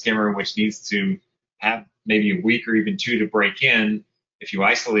like the skimmer, which needs to have maybe a week or even 2 to break in, if you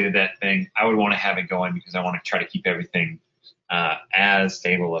isolated that thing, I would want to have it going because I want to try to keep everything as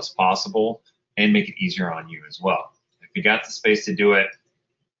stable as possible and make it easier on you as well. If you got the space to do it,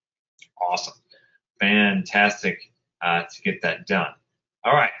 awesome. Fantastic to get that done.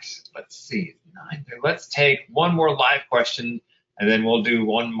 All right, let's see. Let's take one more live question, and then we'll do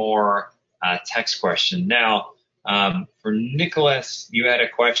one more text question. Now, for Nicholas, you had a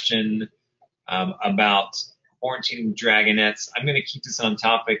question about quarantining dragonets. I'm going to keep this on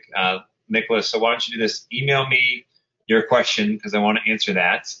topic, Nicholas, so why don't you do this? Email me your question because I want to answer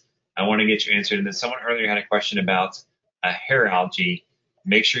that. I want to get you answered. And then someone earlier had a question about hair algae.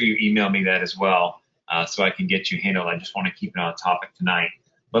 Make sure you email me that as well so I can get you handled. I just want to keep it on topic tonight.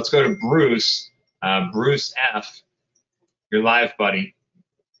 Let's go to Bruce. Bruce F., you're live, buddy.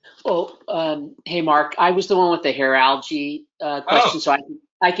 Oh, hey, Mark. I was the one with the hair algae question, so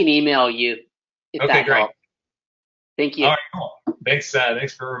I can email you if okay, that great. helps. Thank you. All right, cool.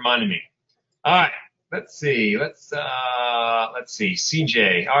 Thanks for reminding me. All right, let's see. Let's see.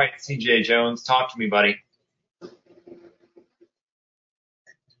 CJ. All right, CJ Jones, talk to me, buddy.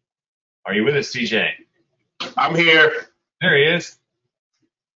 Are you with us, CJ? I'm here. There he is.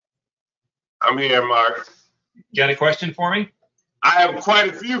 I'm here, Mark. You got a question for me? I have quite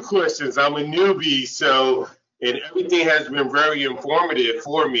a few questions. I'm a newbie, and everything has been very informative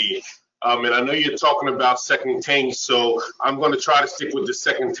for me. And I know you're talking about second tanks, so I'm going to try to stick with the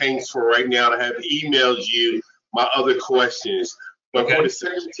second tanks for right now. I have emailed you my other questions. But okay. For the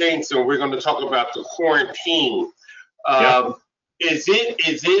second tanks, and we're going to talk about the quarantine. Yep. Is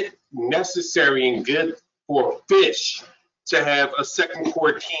it necessary and good for fish to have a second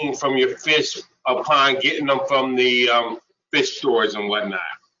quarantine from your fish upon getting them from the fish stores and whatnot?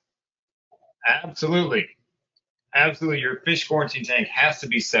 Absolutely. Absolutely. Your fish quarantine tank has to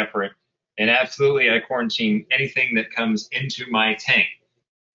be separate. And absolutely, I quarantine anything that comes into my tank.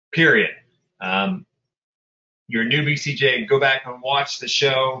 period. You're a newbie, CJ, go back and watch the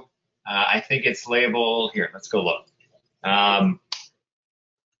show. I think it's labeled, here, let's go look. I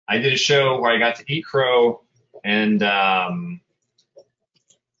did a show where I got to eat crow, and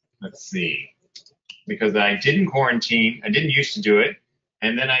let's see, because I didn't quarantine, I didn't used to do it,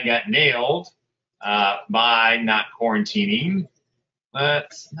 and then I got nailed by not quarantining.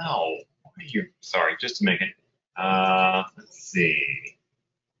 No, sorry, just a minute. Let's see.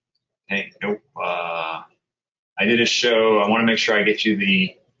 Hey, nope. I did a show. I want to make sure I get you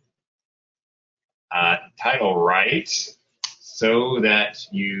the title right so that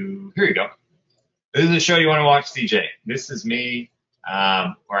here you go. This is a show you want to watch, CJ. This is me,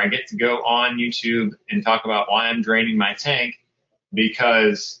 where I get to go on YouTube and talk about why I'm draining my tank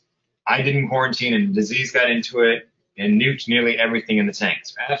because I didn't quarantine and disease got into it and nuked nearly everything in the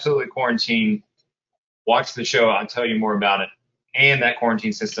tanks. Absolutely quarantine. Watch the show. I'll tell you more about it. And that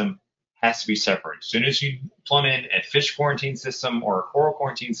quarantine system has to be separate. As soon as you plumb in a fish quarantine system or a coral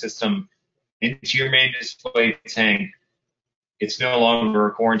quarantine system into your main display tank, it's no longer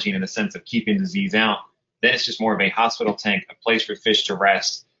a quarantine in the sense of keeping disease out. Then it's just more of a hospital tank, a place for fish to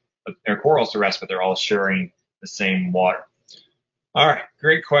rest, or corals to rest, but they're all sharing the same water. All right,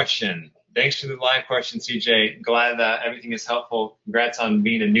 great question. Thanks for the live question, CJ. Glad that everything is helpful. Congrats on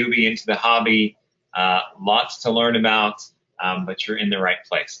being a newbie into the hobby. Lots to learn about, but you're in the right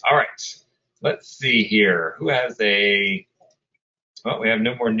place. All right, let's see here. Who has well, we have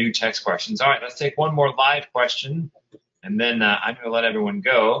no more new text questions. All right, let's take one more live question, and then I'm going to let everyone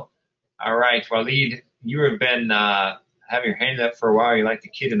go. All right, Waleed, you have been having your hand up for a while. You're like the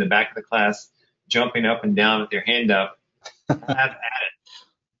kid in the back of the class, jumping up and down with your hand up. Have at it.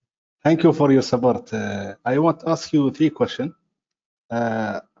 Thank you for your support. I want to ask you 3 questions.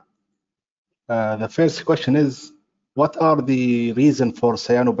 The first question is, what are the reasons for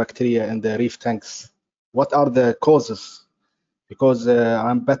cyanobacteria in the reef tanks? What are the causes? Because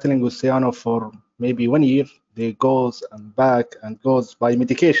I'm battling with cyano for maybe 1 year. They goes and back and goes by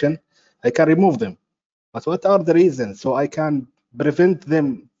medication. I can remove them. But what are the reasons so I can prevent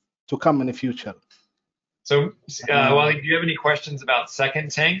them to come in the future? So, Wally, do you have any questions about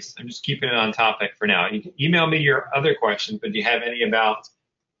second tanks? I'm just keeping it on topic for now. You can email me your other questions, but do you have any about?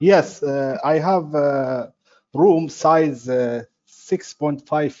 Yes, I have a room size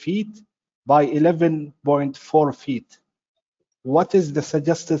 6.5 feet by 11.4 feet. What is the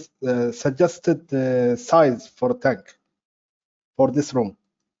suggested size for a tank for this room?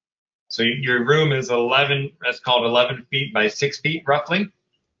 So your room is 11, that's called 11 feet by 6 feet, roughly?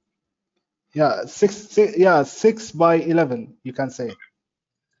 Yeah, 6 by 11, you can say.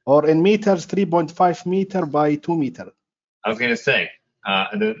 Or in meters, 3.5 meter by 2 meter. I was going to say,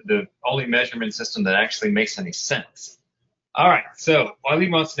 the only measurement system that actually makes any sense. All right, so Wally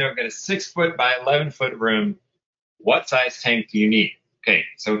wants to know, I've got a 6 foot by 11 foot room. What size tank do you need? Okay,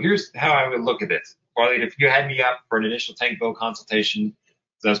 so here's how I would look at this. Wally, if you had me up for an initial tank build consultation,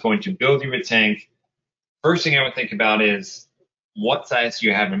 so I was going to build you a tank, first thing I would think about is, what size do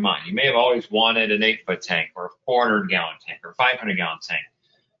you have in mind? You may have always wanted an 8 foot tank or a 400 gallon tank or a 500 gallon tank.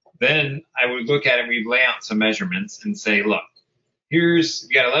 Then I would look at it, we'd lay out some measurements and say, look, you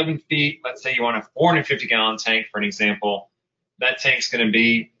got 11 feet. Let's say you want a 450 gallon tank, for an example. That tank's going to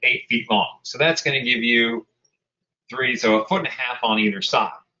be 8 feet long. So that's going to give you 3, so 1.5 feet on either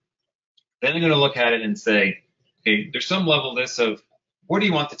side. Then I'm going to look at it and say, okay, there's some level of this of, what do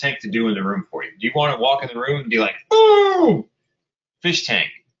you want the tank to do in the room for you? Do you want to walk in the room and be like, boom, fish tank?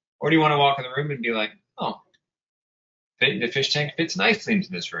 Or do you want to walk in the room and be like, oh, the fish tank fits nicely into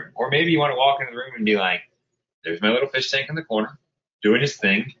this room? Or maybe you want to walk in the room and be like, there's my little fish tank in the corner, doing his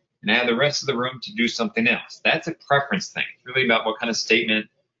thing, and I have the rest of the room to do something else. That's a preference thing. It's really about what kind of statement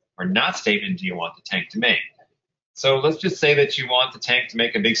or not statement do you want the tank to make. So let's just say that you want the tank to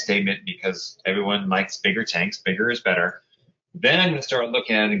make a big statement because everyone likes bigger tanks. Bigger is better. Then I'm going to start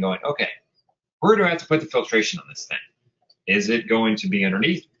looking at it and going, okay, where do I have to put the filtration on this thing? Is it going to be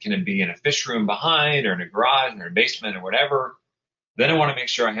underneath? Can it be in a fish room behind or in a garage or a basement or whatever? Then I want to make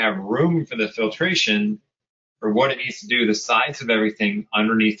sure I have room for the filtration for what it needs to do, the size of everything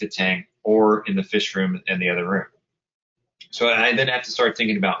underneath the tank or in the fish room and the other room. So I then have to start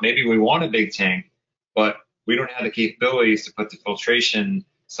thinking about, maybe we want a big tank, but we don't have the capabilities to put the filtration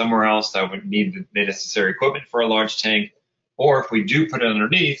somewhere else that would need the necessary equipment for a large tank. Or if we do put it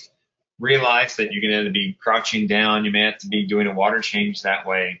underneath, realize that you're going to have to be crouching down. You may have to be doing a water change that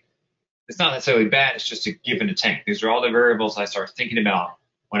way. It's not necessarily bad. It's just a given a tank. These are all the variables I start thinking about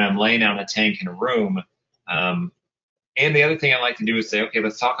when I'm laying out a tank in a room. And the other thing I like to do is say, okay,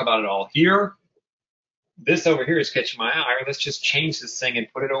 let's talk about it all here. this over here is catching my eye, or let's just change this thing and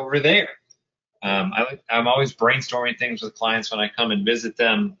put it over there. I'm always brainstorming things with clients when I come and visit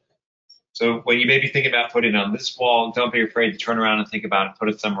them. So when you maybe think about putting it on this wall, don't be afraid to turn around and think about it, put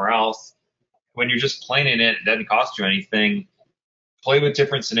it somewhere else. When you're just planing it, it doesn't cost you anything. Play with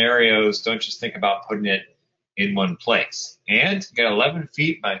different scenarios. Don't just think about putting it in one place. And you got 11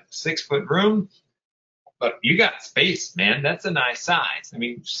 feet by 6 foot room, but you got space, man. That's a nice size. I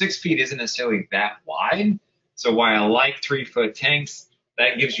mean, 6 feet isn't necessarily that wide. So while I like 3 foot tanks,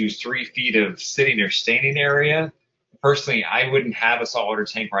 that gives you 3 feet of sitting or standing area. Personally, I wouldn't have a saltwater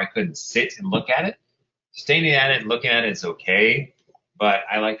tank where I couldn't sit and look at it. Standing at it and looking at it is okay, but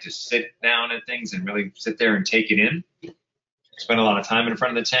I like to sit down at things and really sit there and take it in. Spend a lot of time in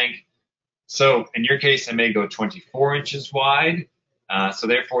front of the tank. So in your case, I may go 24 inches wide. So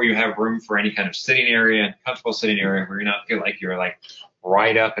therefore you have room for any kind of sitting area, comfortable sitting area where you're not feel like you're like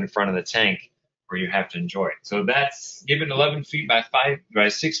right up in front of the tank where you have to enjoy it. So that's given 11 feet by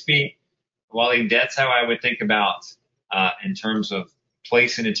 6 feet. Wally, that's how I would think about in terms of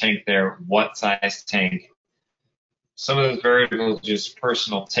placing a tank there, what size tank. Some of those variables just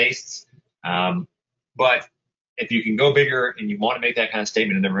personal tastes. But if you can go bigger and you want to make that kind of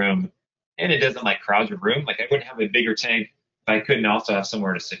statement in the room, and it doesn't like crowd your room, like I wouldn't have a bigger tank if I couldn't also have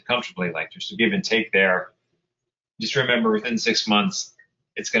somewhere to sit comfortably, like just a give and take there. Just remember within 6 months,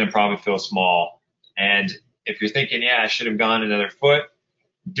 it's going to probably feel small. And if you're thinking, yeah, I should have gone another foot,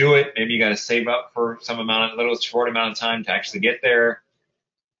 do it. Maybe you got to save up for some amount, a little short amount of time to actually get there.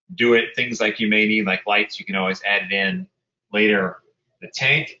 Do it. Things like you may need, like lights, you can always add it in later. The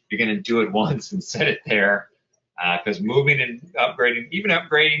tank, you're going to do it once and set it there. Because moving and upgrading, even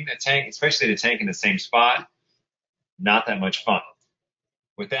upgrading a tank, especially the tank in the same spot, not that much fun.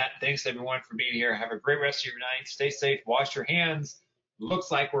 With that, thanks everyone for being here. Have a great rest of your night. Stay safe. Wash your hands. Looks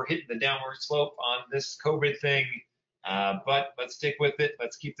like we're hitting the downward slope on this COVID thing, but let's stick with it.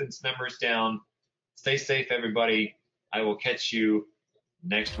 Let's keep these numbers down. Stay safe, everybody. I will catch you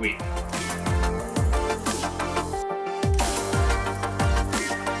next week.